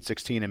make the Sweet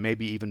 16 and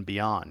maybe even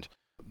beyond.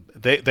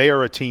 They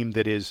are a team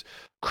that is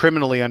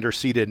criminally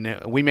underseeded,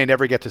 and we may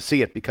never get to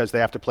see it because they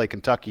have to play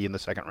Kentucky in the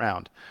second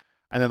round.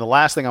 And then the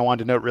last thing I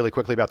wanted to note really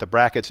quickly about the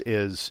brackets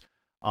is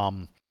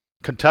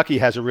Kentucky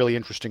has a really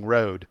interesting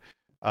road.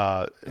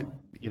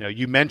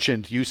 You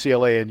mentioned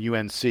UCLA and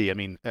UNC. I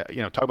mean,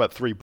 talk about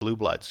 3 blue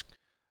bloods.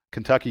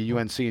 Kentucky,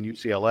 UNC, and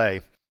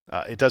UCLA.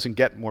 It doesn't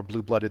get more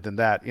blue-blooded than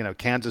that.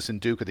 Kansas and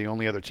Duke are the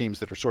only other teams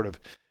that are sort of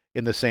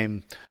in the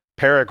same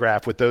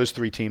paragraph with those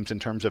 3 teams in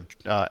terms of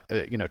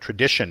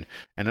tradition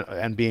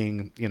and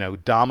being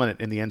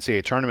dominant in the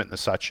NCAA tournament and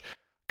such.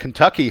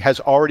 Kentucky has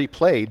already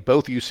played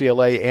both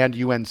UCLA and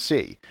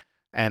UNC.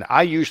 And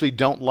I usually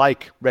don't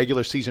like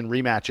regular season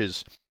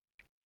rematches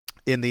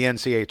in the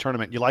NCAA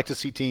tournament. You like to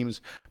see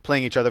teams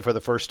playing each other for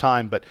the first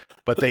time, but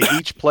they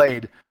each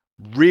played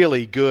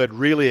really good,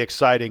 really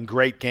exciting,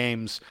 great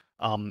games.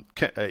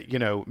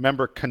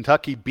 Remember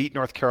Kentucky beat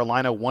North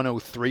Carolina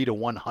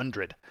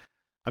 103-100.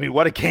 I mean,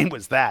 what a game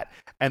was that?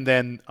 And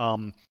then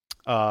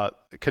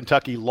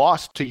Kentucky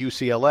lost to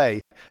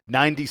UCLA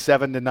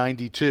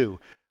 97-92.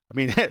 I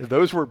mean,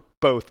 those were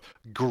both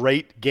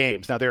great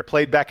games. Now, they were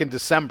played back in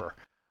December,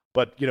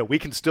 but, we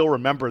can still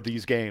remember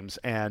these games.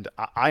 And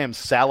I am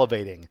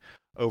salivating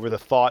over the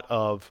thought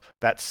of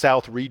that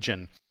South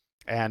region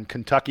and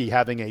Kentucky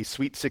having a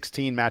Sweet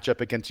 16 matchup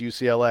against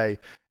UCLA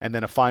and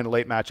then a Final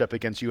 8 matchup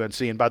against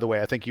UNC. And by the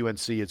way, I think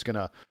UNC is going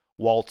to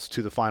waltz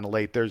to the Final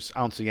 8. I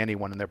don't see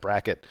anyone in their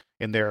bracket,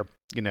 in their,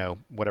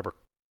 whatever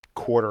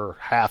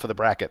half of the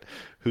bracket,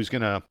 who's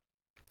going to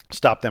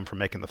stop them from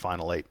making the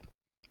Final 8.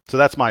 So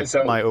that's my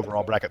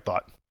overall bracket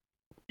thought.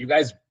 You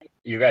guys,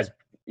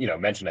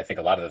 mentioned, I think,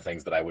 a lot of the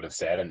things that I would have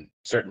said, and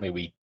certainly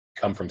we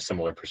come from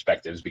similar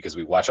perspectives because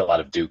we watch a lot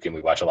of Duke and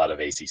we watch a lot of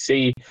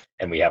ACC,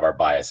 and we have our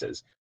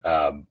biases.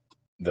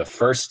 The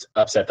first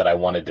upset that I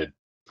wanted to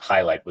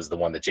highlight was the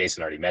one that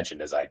Jason already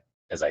mentioned, as I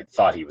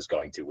thought he was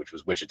going to, which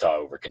was Wichita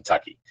over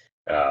Kentucky.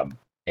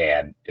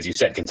 And as you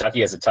said,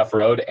 Kentucky has a tough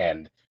road,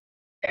 and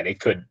it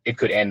could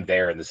end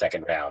there in the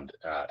second round,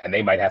 and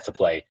they might have to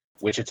play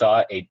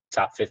Wichita, a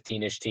top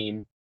 15-ish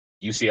team,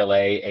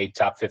 UCLA, a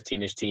top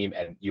 15-ish team,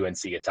 and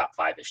UNC, a top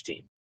 5-ish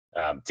team,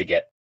 to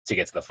get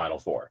to the Final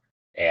Four.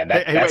 And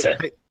that's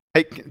it.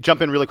 Hey,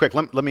 jump in really quick.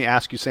 Let me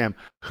ask you, Sam,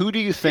 who do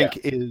you think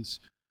is,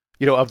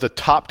 of the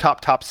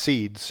top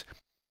seeds,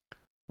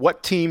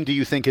 what team do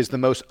you think is the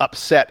most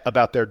upset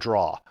about their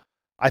draw?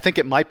 I think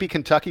it might be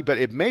Kentucky, but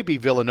it may be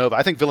Villanova.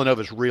 I think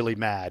Villanova's really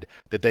mad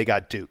that they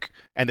got Duke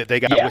and that they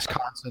got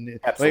Wisconsin.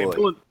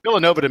 Absolutely.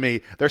 Villanova, to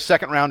me, their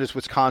second round is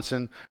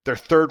Wisconsin. Their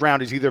third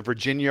round is either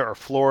Virginia or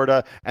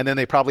Florida, and then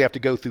they probably have to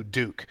go through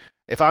Duke.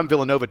 If I'm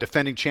Villanova,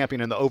 defending champion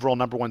and the overall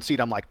number 1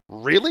 seed, I'm like,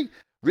 really?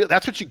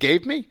 That's what you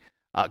gave me?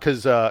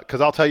 Because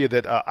I'll tell you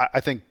that I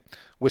think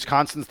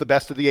Wisconsin's the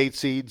best of the 8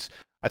 seeds.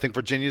 I think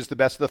Virginia's the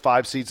best of the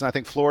 5 seeds, and I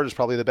think Florida's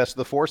probably the best of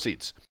the 4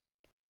 seeds.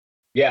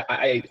 Yeah,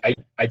 I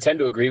tend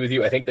to agree with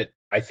you. I think that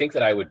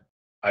I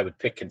would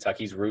pick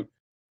Kentucky's route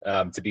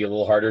to be a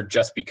little harder,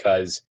 just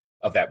because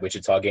of that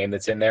Wichita game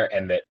that's in there,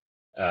 and that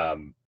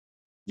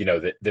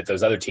that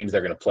those other teams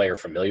they're going to play are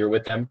familiar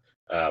with them,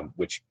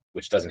 which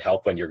doesn't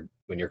help when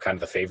you're kind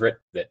of the favorite,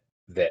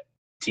 that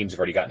teams have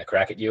already gotten a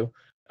crack at you.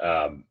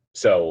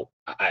 So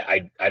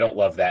I don't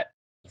love that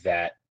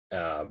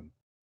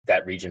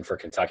region for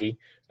Kentucky.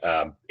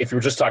 If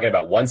you're just talking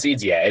about 1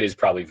 seeds, it is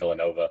probably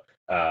Villanova.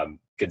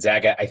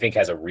 Gonzaga, I think,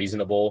 has a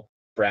reasonable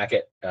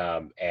bracket,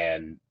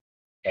 and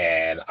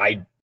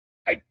I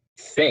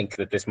think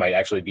that this might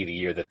actually be the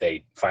year that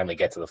they finally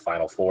get to the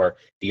Final Four.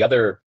 The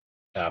other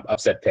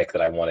upset pick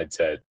that I wanted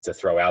to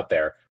throw out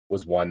there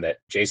was one that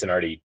Jason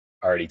already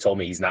told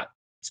me he's not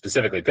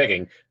specifically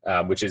picking,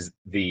 which is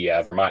the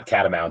Vermont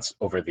Catamounts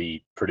over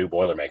the Purdue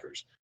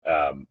Boilermakers.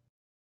 I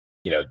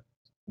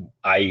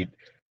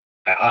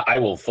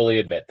will fully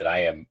admit that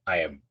I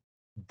am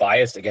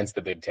biased against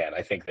the Big Ten.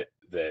 I think that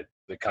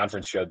the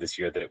conference showed this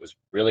year that it was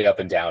really up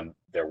and down.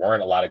 There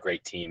weren't a lot of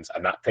great teams.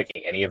 I'm not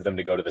picking any of them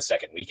to go to the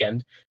second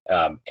weekend.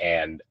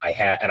 And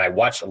I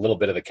watched a little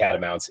bit of the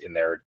Catamounts in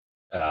their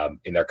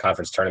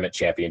conference tournament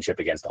championship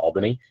against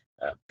Albany,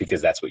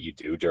 because that's what you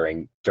do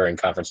during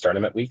conference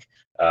tournament week.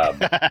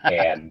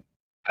 And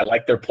I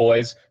like their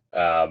poise.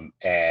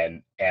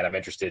 And I'm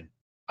interested.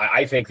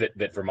 I think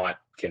that Vermont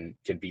can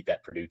beat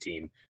that Purdue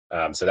team.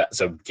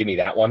 So give me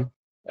that one.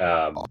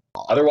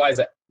 Otherwise,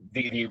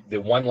 the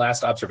one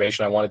last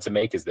observation I wanted to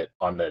make is that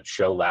on the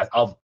show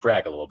I'll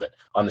brag a little bit.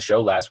 On the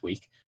show last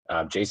week,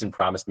 Jason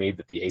promised me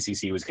that the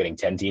ACC was getting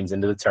 10 teams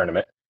into the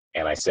tournament,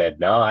 and I said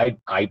no.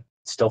 I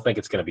still think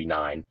it's going to be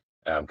 9,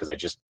 because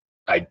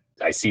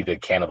I see the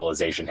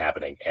cannibalization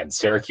happening, and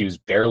Syracuse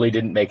barely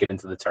didn't make it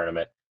into the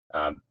tournament.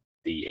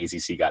 The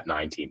ACC got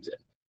 9 teams in.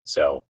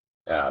 So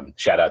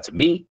shout out to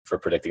me for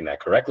predicting that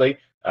correctly.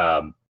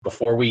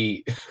 Before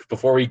we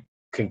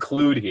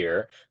conclude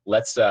here,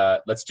 let's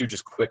do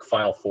just quick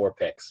Final Four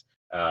picks.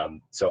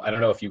 So I don't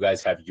know if you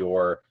guys have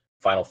your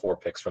Final Four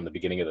picks from the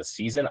beginning of the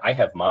season. I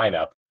have mine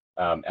up,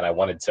 and I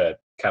wanted to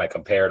kind of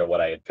compare to what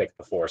I had picked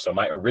before. So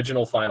my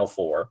original Final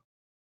Four,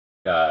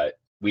 the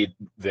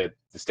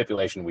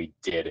stipulation we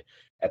did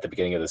at the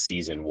beginning of the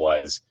season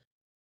was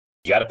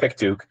you got to pick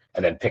Duke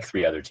and then pick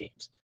 3 other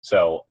teams.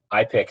 So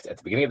I picked at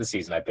the beginning of the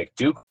season, I picked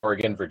Duke,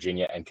 Oregon,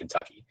 Virginia, and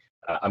Kentucky.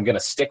 I'm going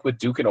to stick with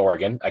Duke and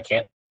Oregon. I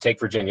can't take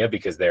Virginia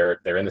because they're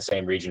in the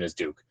same region as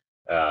Duke.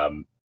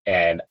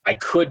 And I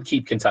could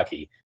keep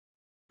Kentucky,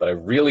 but I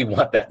really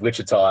want that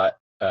Wichita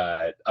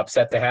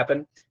upset to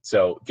happen.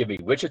 So give me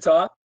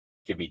Wichita,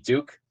 give me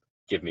Duke,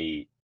 give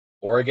me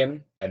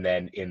Oregon, and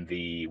then in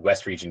the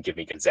West region, give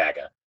me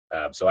Gonzaga.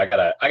 So I got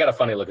a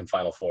funny looking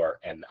Final Four,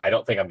 and I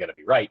don't think I'm going to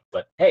be right,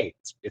 but hey,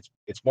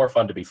 it's more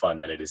fun to be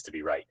fun than it is to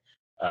be right.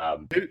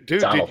 Dude,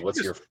 Donald,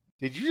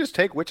 did you just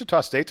take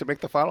Wichita State to make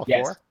the Final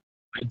Four?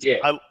 I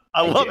did.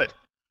 I love did. it.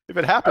 If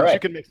it happens, right. you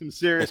can make some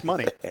serious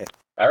money.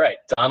 All right,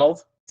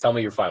 Donald, tell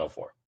me your final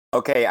four.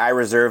 Okay, I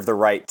reserve the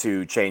right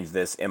to change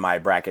this in my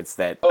brackets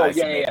that Oh, I yeah.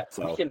 submit.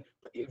 So. We can,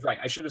 right,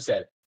 I should have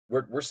said,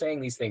 we're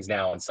saying these things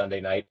now on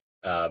Sunday night.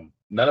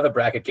 None of the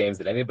bracket games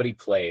that anybody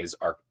plays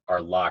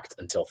are locked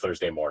until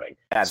Thursday morning.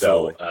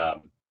 Absolutely.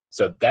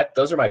 So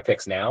those are my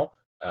picks now.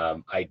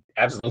 I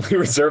absolutely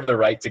reserve the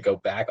right to go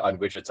back on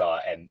Wichita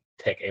and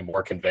pick a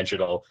more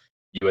conventional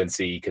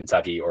UNC,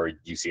 Kentucky, or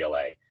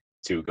UCLA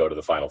to go to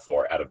the Final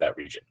Four out of that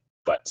region.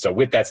 But so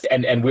with that,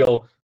 and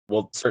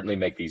we'll certainly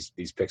make these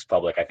picks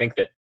public. I think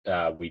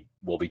that we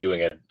will be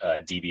doing a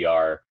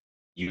DBR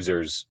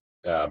users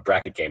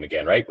bracket game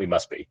again, right? We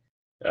must be.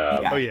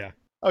 Oh yeah.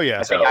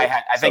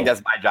 I think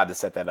that's my job to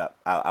set that up.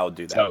 I'll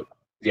do that.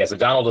 So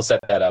Donald will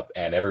set that up,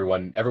 and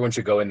everyone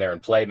should go in there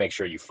and play. Make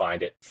sure you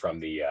find it from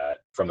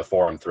the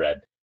forum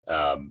thread.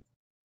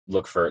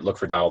 Look for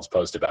Donald's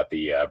post about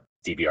the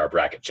DBR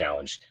bracket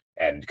challenge,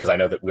 and because I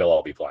know that we'll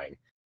all be playing.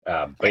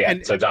 But yeah,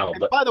 so Donald.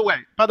 And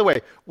by the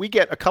way, we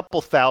get a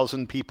couple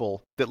thousand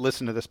people that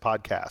listen to this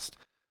podcast,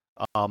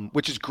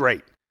 which is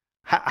great.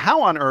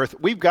 How on earth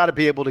we've got to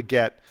be able to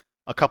get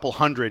a couple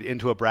hundred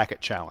into a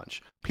bracket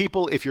challenge?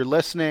 People, if you're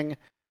listening,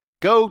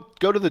 go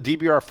to the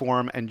DBR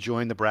forum and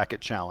join the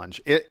bracket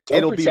challenge.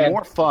 It'll be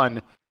more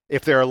fun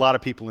if there are a lot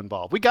of people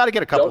involved. We got to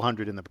get a couple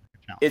hundred in the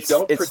bracket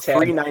challenge. It's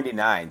free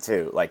 99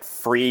 too, like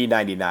free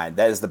 99.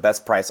 That is the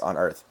best price on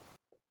earth.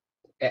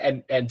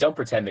 And don't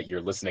pretend that you're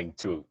listening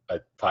to a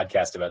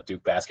podcast about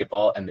Duke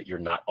basketball and that you're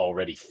not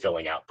already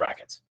filling out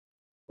brackets.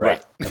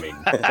 Right. I mean,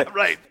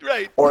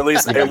 right. Or at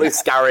least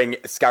scouring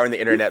the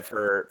internet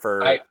for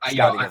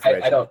scouting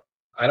information.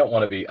 I don't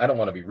want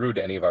to be rude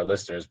to any of our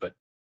listeners, but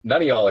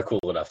none of y'all are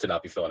cool enough to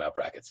not be filling out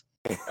brackets.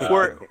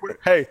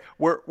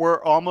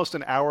 We're almost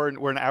an hour.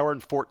 We're an hour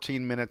and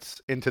 14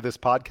 minutes into this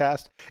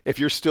podcast. If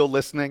you're still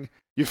listening,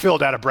 you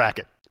filled out a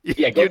bracket.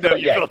 Yeah, filled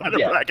out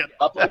a bracket.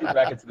 Upload your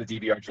bracket to the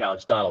DBR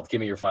challenge. Donald, give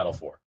me your final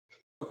four.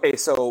 Okay,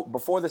 so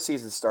before the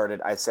season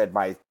started, I said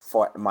my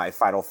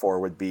final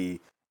four would be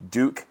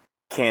Duke,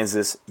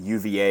 Kansas,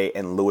 UVA,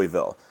 and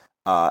Louisville.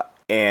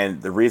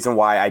 And the reason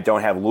why I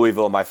don't have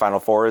Louisville in my Final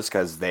Four is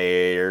because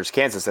there's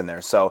Kansas in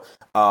there. So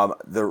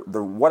the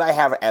what I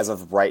have as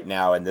of right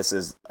now, and this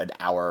is an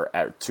hour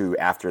or two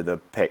after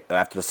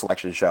the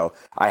selection show,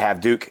 I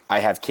have Duke, I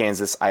have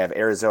Kansas, I have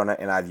Arizona,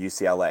 and I have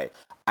UCLA.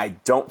 I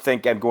don't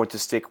think I'm going to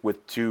stick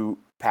with two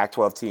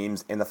Pac-12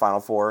 teams in the Final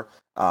Four.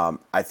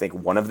 I think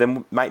one of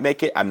them might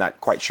make it. I'm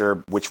not quite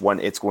sure which one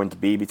it's going to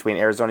be between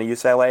Arizona and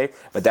UCLA,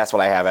 but that's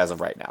what I have as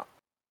of right now.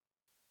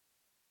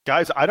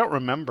 Guys, I don't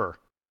remember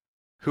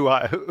who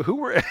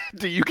were.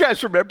 Do you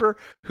guys remember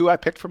who I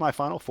picked for my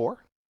Final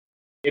Four?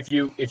 If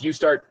you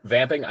start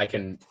vamping, I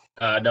can.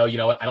 No, you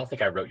know what? I don't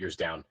think I wrote yours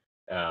down.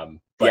 Yeah,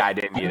 I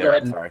didn't either.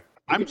 I'm sorry.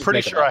 I'm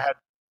pretty sure I had.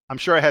 I'm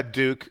sure I had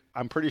Duke.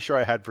 I'm pretty sure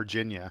I had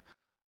Virginia.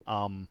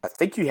 I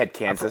think you had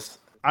Kansas.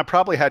 I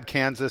probably had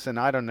Kansas, and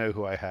I don't know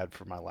who I had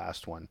for my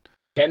last one.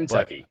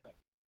 Kentucky.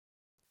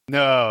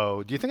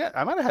 No. Do you think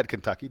I might have had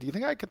Kentucky? Do you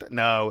think I could?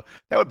 No,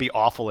 that would be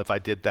awful if I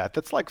did that.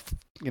 That's like,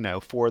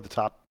 4 of the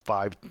top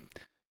 5,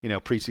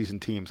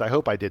 preseason teams. I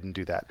hope I didn't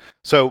do that.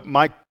 So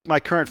my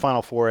current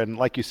Final Four, and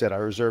like you said, I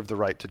reserve the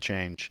right to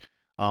change.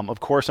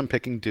 Of course, I'm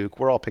picking Duke.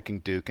 We're all picking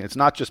Duke, and it's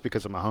not just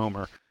because I'm a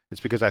homer.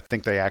 It's because I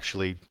think they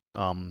actually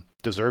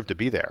deserve to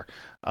be there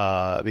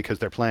because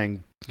they're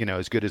playing,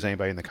 as good as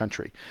anybody in the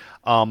country.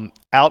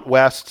 Out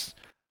west,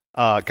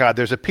 God,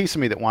 there's a piece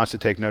of me that wants to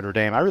take Notre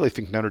Dame. I really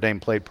think Notre Dame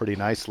played pretty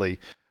nicely.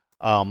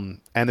 And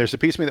there's a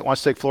piece of me that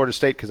wants to take Florida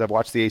State because I've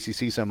watched the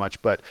ACC so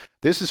much. But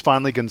this is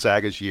finally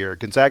Gonzaga's year.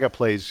 Gonzaga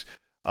plays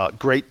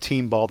great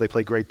team ball. They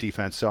play great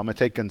defense. So I'm going to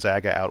take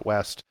Gonzaga out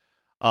west.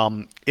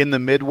 In the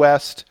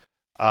Midwest,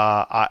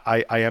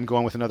 I am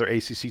going with another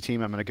ACC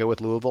team. I'm going to go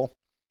with Louisville.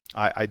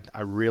 I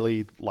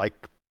really like,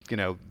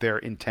 their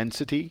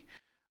intensity.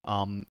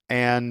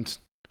 And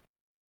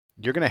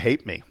you're going to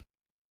hate me.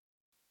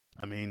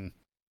 I mean,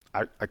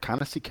 I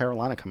kind of see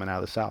Carolina coming out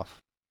of the South.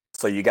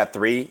 So you got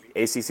 3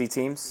 ACC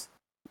teams,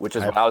 which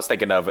is what I was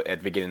thinking of at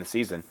the beginning of the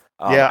season.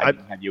 I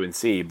didn't have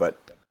UNC, but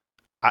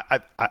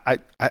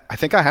I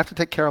think I have to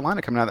take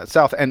Carolina coming out of that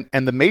South. And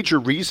the major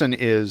reason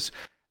is,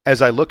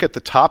 as I look at the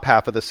top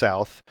half of the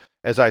South,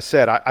 as I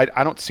said,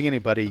 I don't see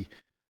anybody.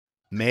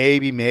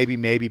 Maybe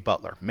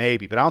Butler, but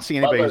I don't see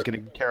anybody who's going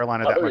to give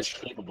Carolina Butler that much.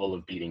 Is capable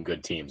of beating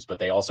good teams, but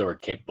they also are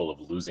capable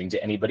of losing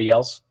to anybody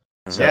else.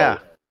 So yeah.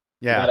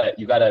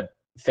 You gotta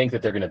think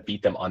that they're going to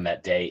beat them on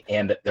that day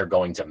and that they're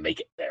going to make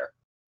it there.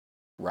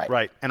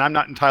 Right. And I'm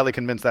not entirely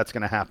convinced that's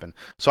going to happen.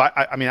 So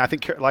I mean, I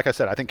think, like I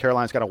said, I think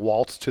Carolina's got to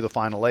waltz to the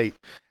Final 8,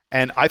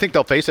 and I think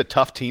they'll face a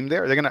tough team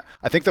there.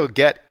 I think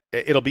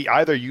it'll be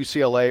either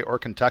UCLA or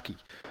Kentucky,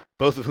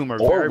 both of whom are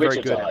very,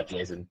 Wichita, very good.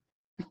 Jason.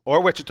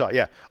 Or Wichita,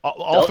 yeah.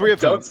 All three of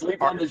them. Don't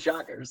sleep on the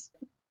Shockers.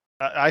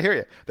 I hear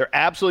you. They're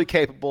absolutely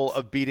capable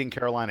of beating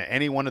Carolina,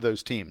 any one of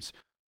those teams.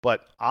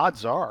 But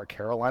odds are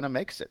Carolina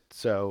makes it.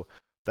 So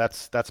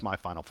that's my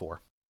Final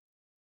Four.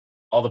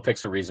 All the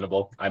picks are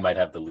reasonable. I might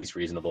have the least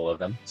reasonable of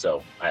them,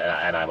 so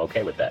and I'm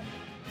okay with that.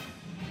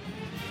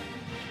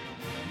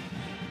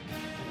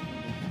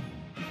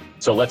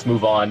 So let's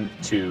move on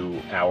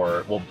to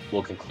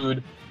we'll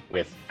conclude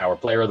with our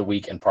player of the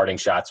week and parting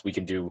shots. We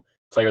can do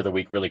player of the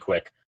week really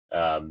quick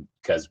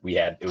because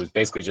it was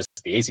basically just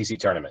the ACC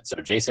tournament. So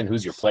Jason,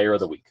 who's your player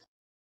of the week?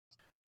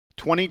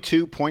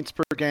 22 points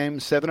per game,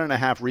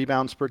 7.5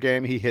 rebounds per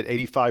game. He hit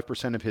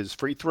 85% of his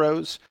free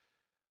throws.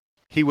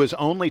 He was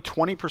only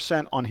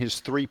 20% on his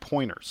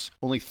three-pointers,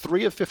 only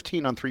 3 of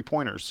 15 on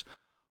three-pointers,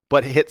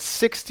 but hit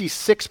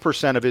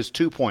 66% of his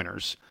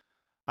two-pointers.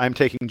 I'm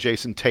taking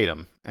Jason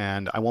Tatum,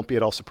 and I won't be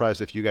at all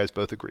surprised if you guys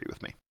both agree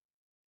with me.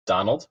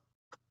 Donald?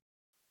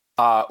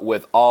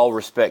 With all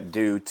respect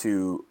due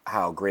to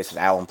how Grayson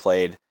Allen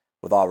played,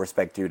 with all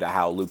respect due to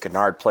how Luke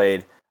Kennard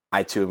played,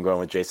 I too am going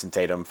with Jason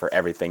Tatum for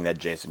everything that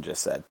Jason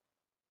just said.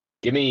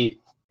 Give me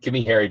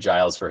Harry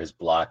Giles for his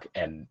block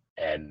and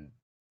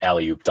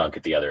alley-oop dunk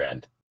at the other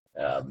end,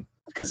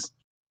 because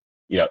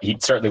he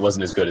certainly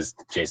wasn't as good as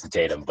Jason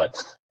Tatum,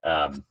 but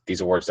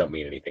these awards don't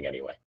mean anything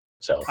anyway.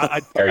 So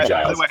Harry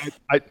Giles. By the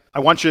way, I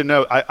want you to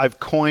know I've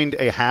coined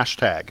a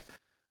hashtag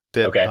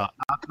that okay.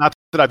 Not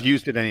that I've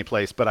used it any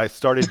place, but I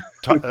started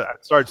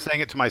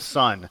saying it to my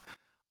son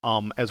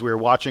as we were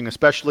watching,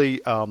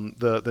 especially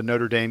the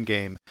Notre Dame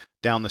game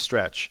down the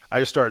stretch. I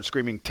just started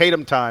screaming,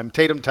 Tatum time,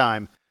 Tatum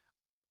time.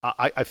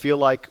 I feel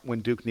like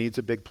when Duke needs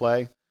a big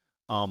play,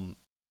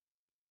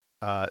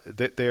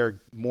 that they're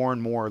more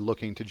and more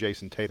looking to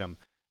Jason Tatum,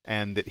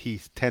 and that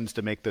he tends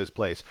to make those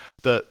plays.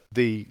 The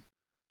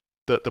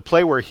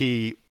play where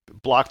he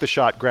blocked the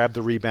shot, grabbed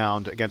the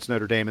rebound against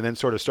Notre Dame, and then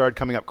sort of started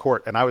coming up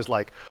court, and I was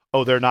like,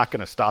 oh, they're not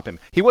going to stop him.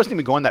 He wasn't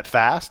even going that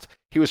fast.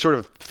 He was sort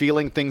of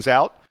feeling things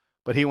out,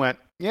 but he went,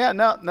 yeah,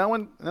 no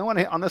one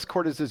on this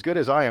court is as good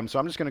as I am, so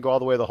I'm just going to go all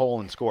the way to the hole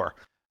and score.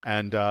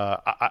 And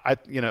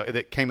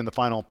it came in the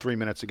final 3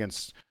 minutes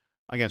against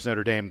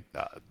Notre Dame.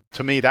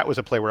 To me, that was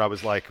a play where I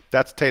was like,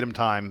 that's Tatum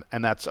time,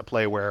 and that's a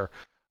play where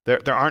there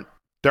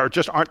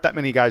just aren't that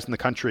many guys in the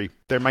country.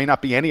 There may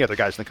not be any other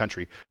guys in the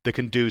country that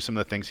can do some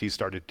of the things he's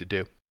started to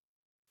do.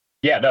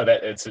 Yeah, no,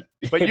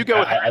 But you go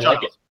with I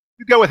like it.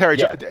 You go with Harry.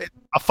 Yeah.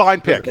 A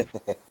fine pick.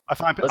 A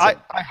fine pick. Listen.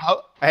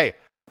 Hey,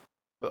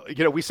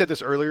 we said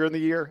this earlier in the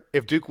year.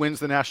 If Duke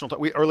wins the national,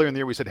 earlier in the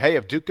year we said, hey,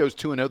 if Duke goes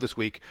 2-0 this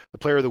week, the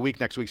player of the week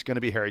next week is going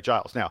to be Harry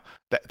Giles. Now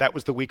that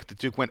was the week that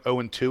Duke went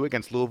 0-2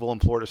 against Louisville and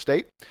Florida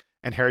State,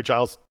 and Harry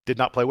Giles did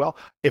not play well.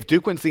 If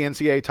Duke wins the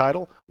NCAA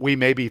title, we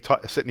may be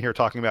sitting here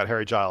talking about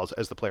Harry Giles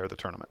as the player of the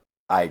tournament.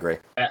 I agree,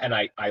 and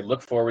I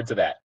look forward to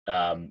that.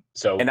 I'll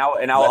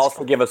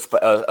also give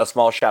a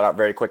small shout out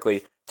very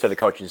quickly to the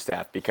coaching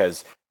staff,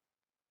 because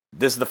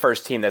this is the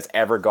first team that's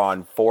ever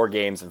gone 4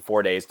 games in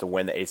 4 days to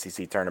win the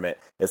ACC tournament.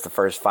 It's the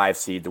first 5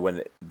 seed to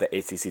win the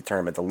ACC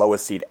tournament, the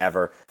lowest seed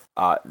ever.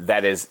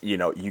 That is,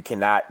 you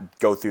cannot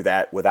go through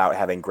that without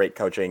having great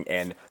coaching.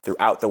 And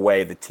throughout the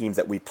way, the teams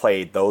that we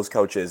played, those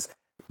coaches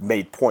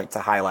made point to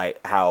highlight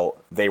how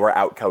they were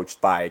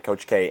outcoached by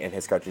Coach K and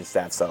his coaching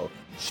staff. So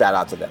shout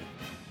out to them.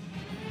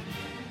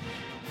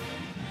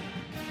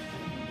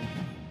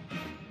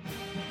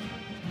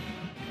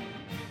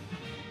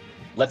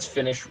 Let's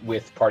finish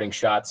with parting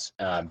shots.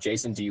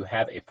 Jason, do you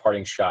have a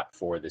parting shot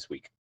for this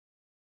week?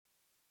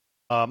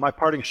 My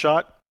parting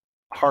shot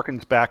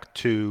harkens back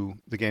to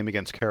the game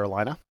against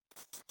Carolina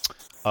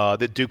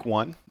that Duke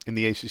won in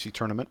the ACC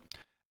tournament.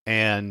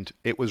 And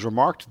it was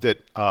remarked that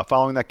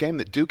following that game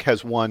that Duke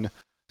has won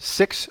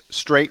 6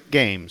 straight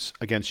games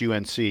against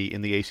UNC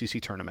in the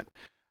ACC tournament,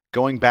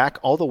 going back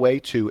all the way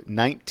to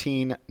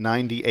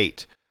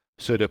 1998.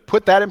 So to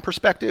put that in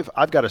perspective,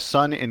 I've got a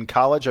son in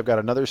college. I've got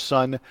another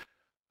son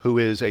who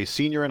is a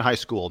senior in high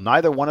school.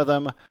 Neither one of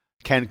them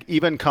can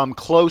even come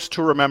close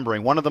to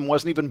remembering. One of them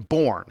wasn't even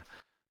born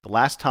the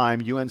last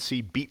time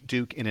UNC beat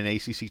Duke in an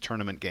ACC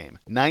tournament game.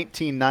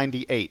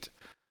 1998.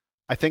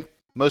 I think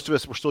most of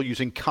us were still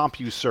using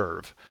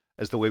CompuServe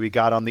as the way we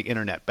got on the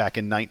internet back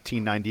in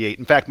 1998.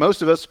 In fact,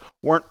 most of us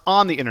weren't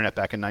on the internet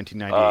back in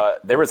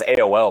 1998. There was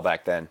AOL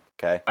back then.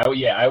 Okay. I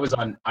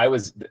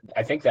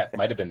think that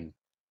might have been.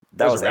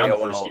 That was around AOL.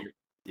 the first year.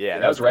 Yeah,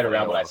 that was right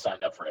around when I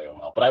signed up for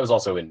AOL. But I was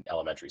also in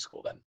elementary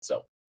school then.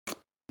 So.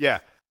 Yeah,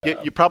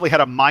 you probably had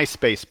a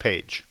MySpace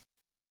page.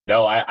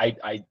 No, I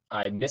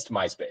missed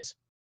MySpace.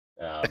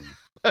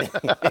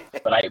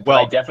 But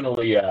I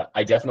definitely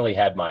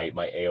had my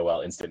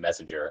AOL Instant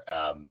Messenger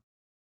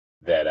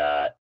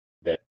that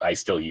I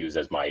still use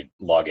as my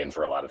login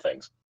for a lot of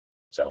things.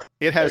 So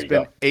it has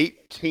been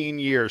 18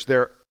 years.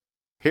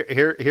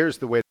 Here's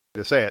the way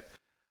to say it.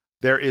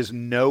 There is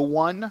no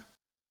one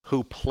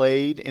who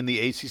played in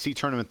the ACC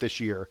tournament this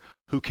year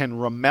who can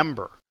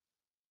remember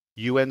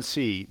UNC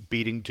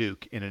beating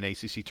Duke in an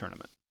ACC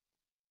tournament.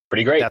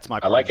 Pretty great. That's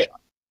my I like it.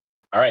 shot.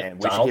 All right, and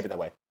we should keep it that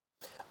way.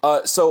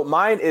 So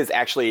mine is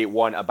actually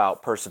one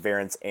about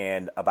perseverance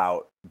and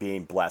about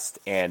being blessed.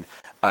 And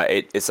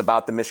it's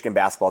about the Michigan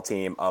basketball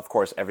team. Of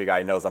course, every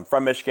guy knows I'm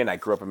from Michigan. I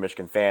grew up a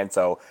Michigan fan,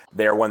 so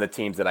they're one of the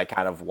teams that I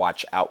kind of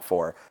watch out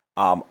for.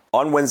 On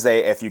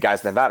Wednesday, if you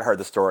guys have not heard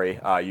the story,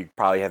 you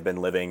probably have been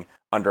living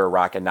under a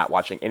rock and not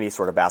watching any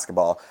sort of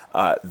basketball.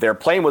 Their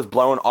plane was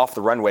blown off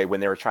the runway when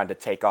they were trying to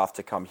take off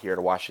to come here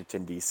to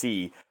Washington,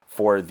 D.C.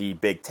 for the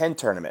Big Ten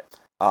tournament.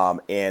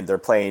 And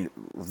they're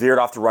veered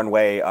off the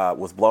runway,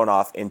 was blown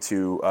off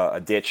into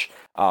a ditch.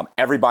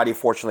 Everybody,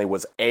 fortunately,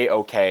 was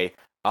A-okay,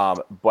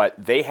 but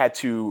they had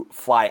to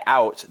fly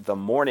out the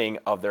morning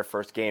of their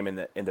first game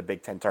in the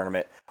Big Ten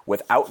tournament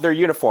without their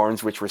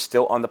uniforms, which were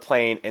still on the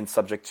plane and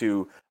subject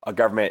to a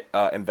government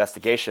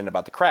investigation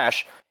about the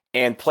crash,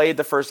 and played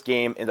the first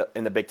game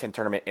in the Big Ten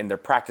tournament in their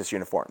practice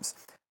uniforms.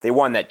 They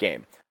won that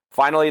game.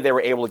 Finally, they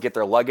were able to get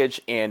their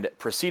luggage and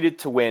proceeded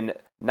to win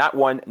not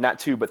one, not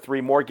two, but three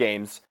more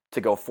games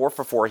to go 4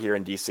 for 4 here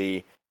in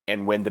DC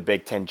and win the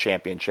Big Ten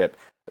championship.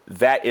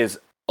 That is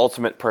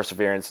ultimate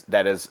perseverance.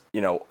 That is,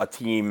 a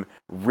team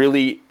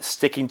really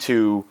sticking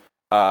to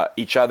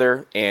each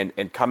other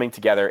and coming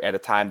together at a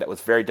time that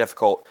was very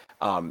difficult.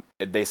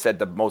 They said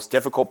the most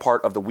difficult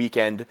part of the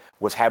weekend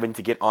was having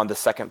to get on the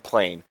second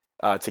plane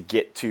to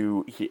get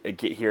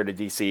here to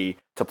DC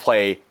to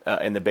play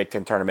in the Big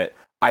Ten tournament.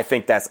 I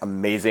think that's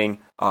amazing,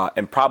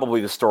 and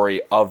probably the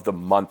story of the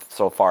month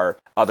so far,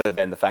 other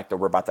than the fact that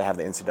we're about to have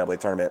the NCAA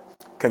tournament.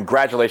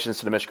 Congratulations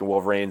to the Michigan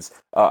Wolverines,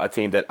 a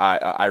team that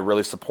I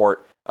really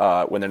support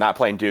when they're not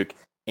playing Duke,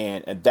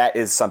 and that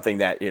is something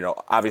that,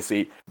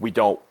 obviously we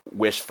don't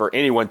wish for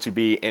anyone to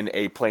be in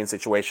a playing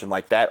situation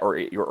like that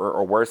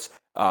or worse,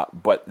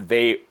 but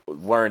they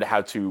learned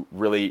how to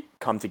really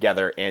come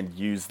together and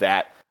use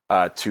that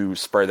to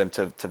spur them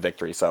to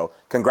victory. So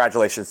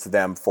congratulations to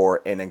them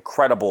for an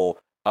incredible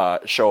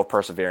show of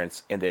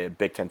perseverance in the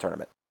Big Ten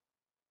tournament.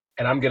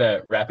 And I'm going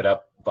to wrap it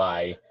up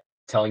by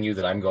telling you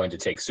that I'm going to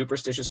take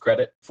superstitious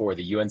credit for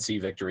the UNC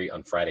victory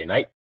on Friday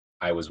night.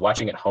 I was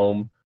watching at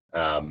home.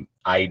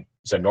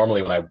 So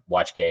normally when I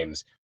watch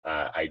games,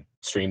 I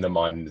stream them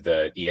on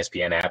the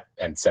ESPN app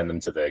and send them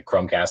to the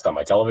Chromecast on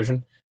my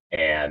television.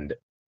 And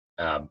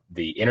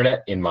the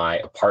internet in my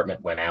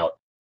apartment went out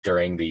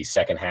during the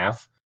second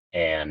half.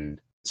 And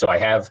so I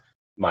have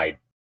my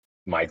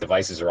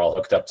devices are all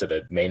hooked up to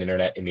the main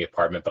internet in the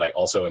apartment, but I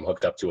also am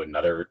hooked up to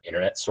another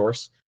internet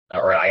source,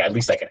 or at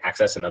least I can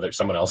access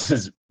someone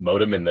else's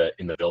modem in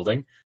the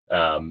building.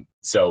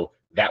 So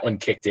that one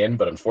kicked in,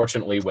 but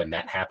unfortunately when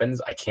that happens,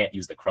 I can't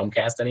use the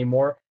Chromecast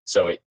anymore.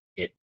 So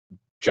it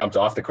jumped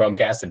off the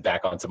Chromecast and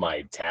back onto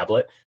my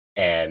tablet.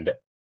 And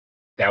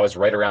that was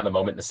right around the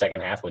moment in the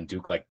second half when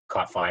Duke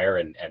caught fire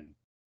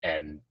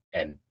and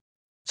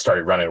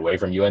started running away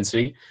from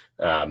UNC.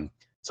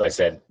 So I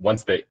said,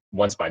 once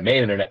my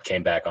main internet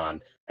came back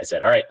on, I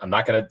said, all right, I'm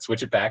not going to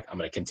switch it back. I'm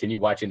going to continue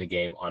watching the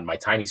game on my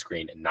tiny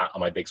screen and not on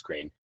my big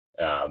screen.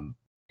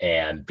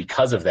 And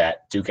because of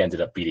that, Duke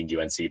ended up beating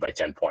UNC by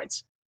 10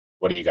 points.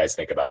 What do you guys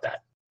think about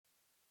that?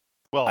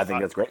 Well, I think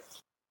that's great.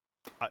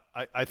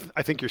 I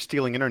think you're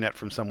stealing internet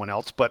from someone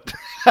else, but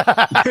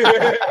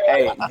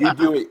Hey, you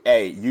do it.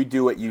 Hey, you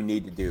do what you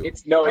need to do.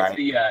 It's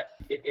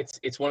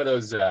one of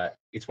those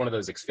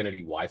Xfinity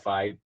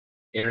Wi-Fi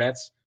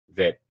internets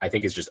that I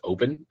think is just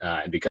open,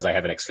 and because I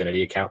have an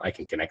Xfinity account, I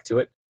can connect to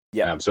it.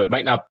 Yeah. So it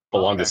might not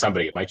belong to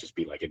somebody. It might just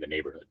be in the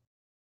neighborhood.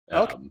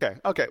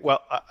 Okay.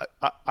 Well,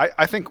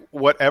 I think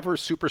whatever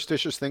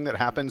superstitious thing that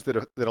happens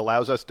that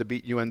allows us to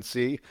beat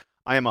UNC,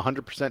 I am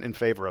 100% in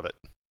favor of it.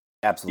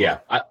 Absolutely.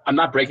 Yeah, I'm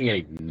not breaking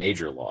any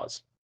major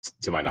laws,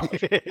 to my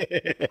knowledge.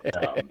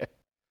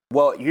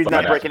 Well, you're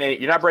not breaking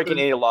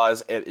any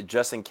laws,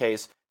 just in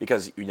case,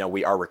 because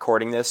we are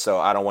recording this, so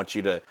I don't want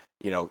you to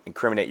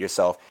incriminate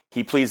yourself.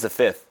 He pleads the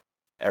fifth.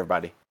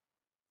 Everybody.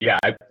 Yeah,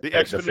 the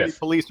Xfinity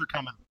police are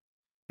coming.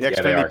 The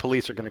Xfinity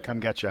police are going to come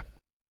get you.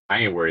 I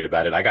ain't worried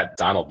about it. I got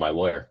Donald, my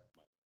lawyer.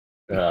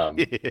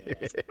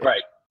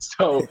 Right.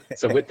 So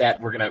with that,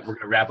 we're gonna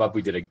wrap up.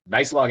 We did a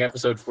nice long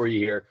episode for you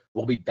here.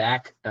 We'll be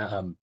back,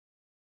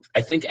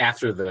 I think,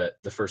 after the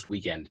first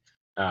weekend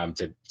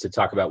to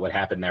talk about what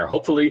happened there.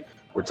 Hopefully,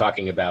 we're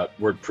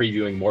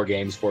previewing more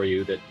games for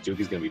you that Duke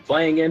is going to be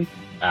playing in.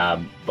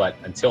 But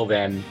until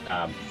then,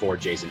 for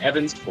Jason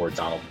Evans, for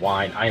Donald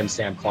Wine, I am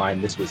Sam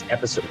Klein. This was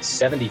episode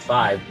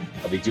 75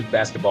 of the Duke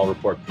Basketball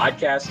Report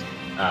podcast.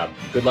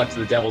 Good luck to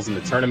the Devils in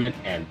the tournament,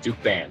 and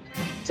Duke Band,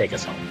 take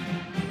us home.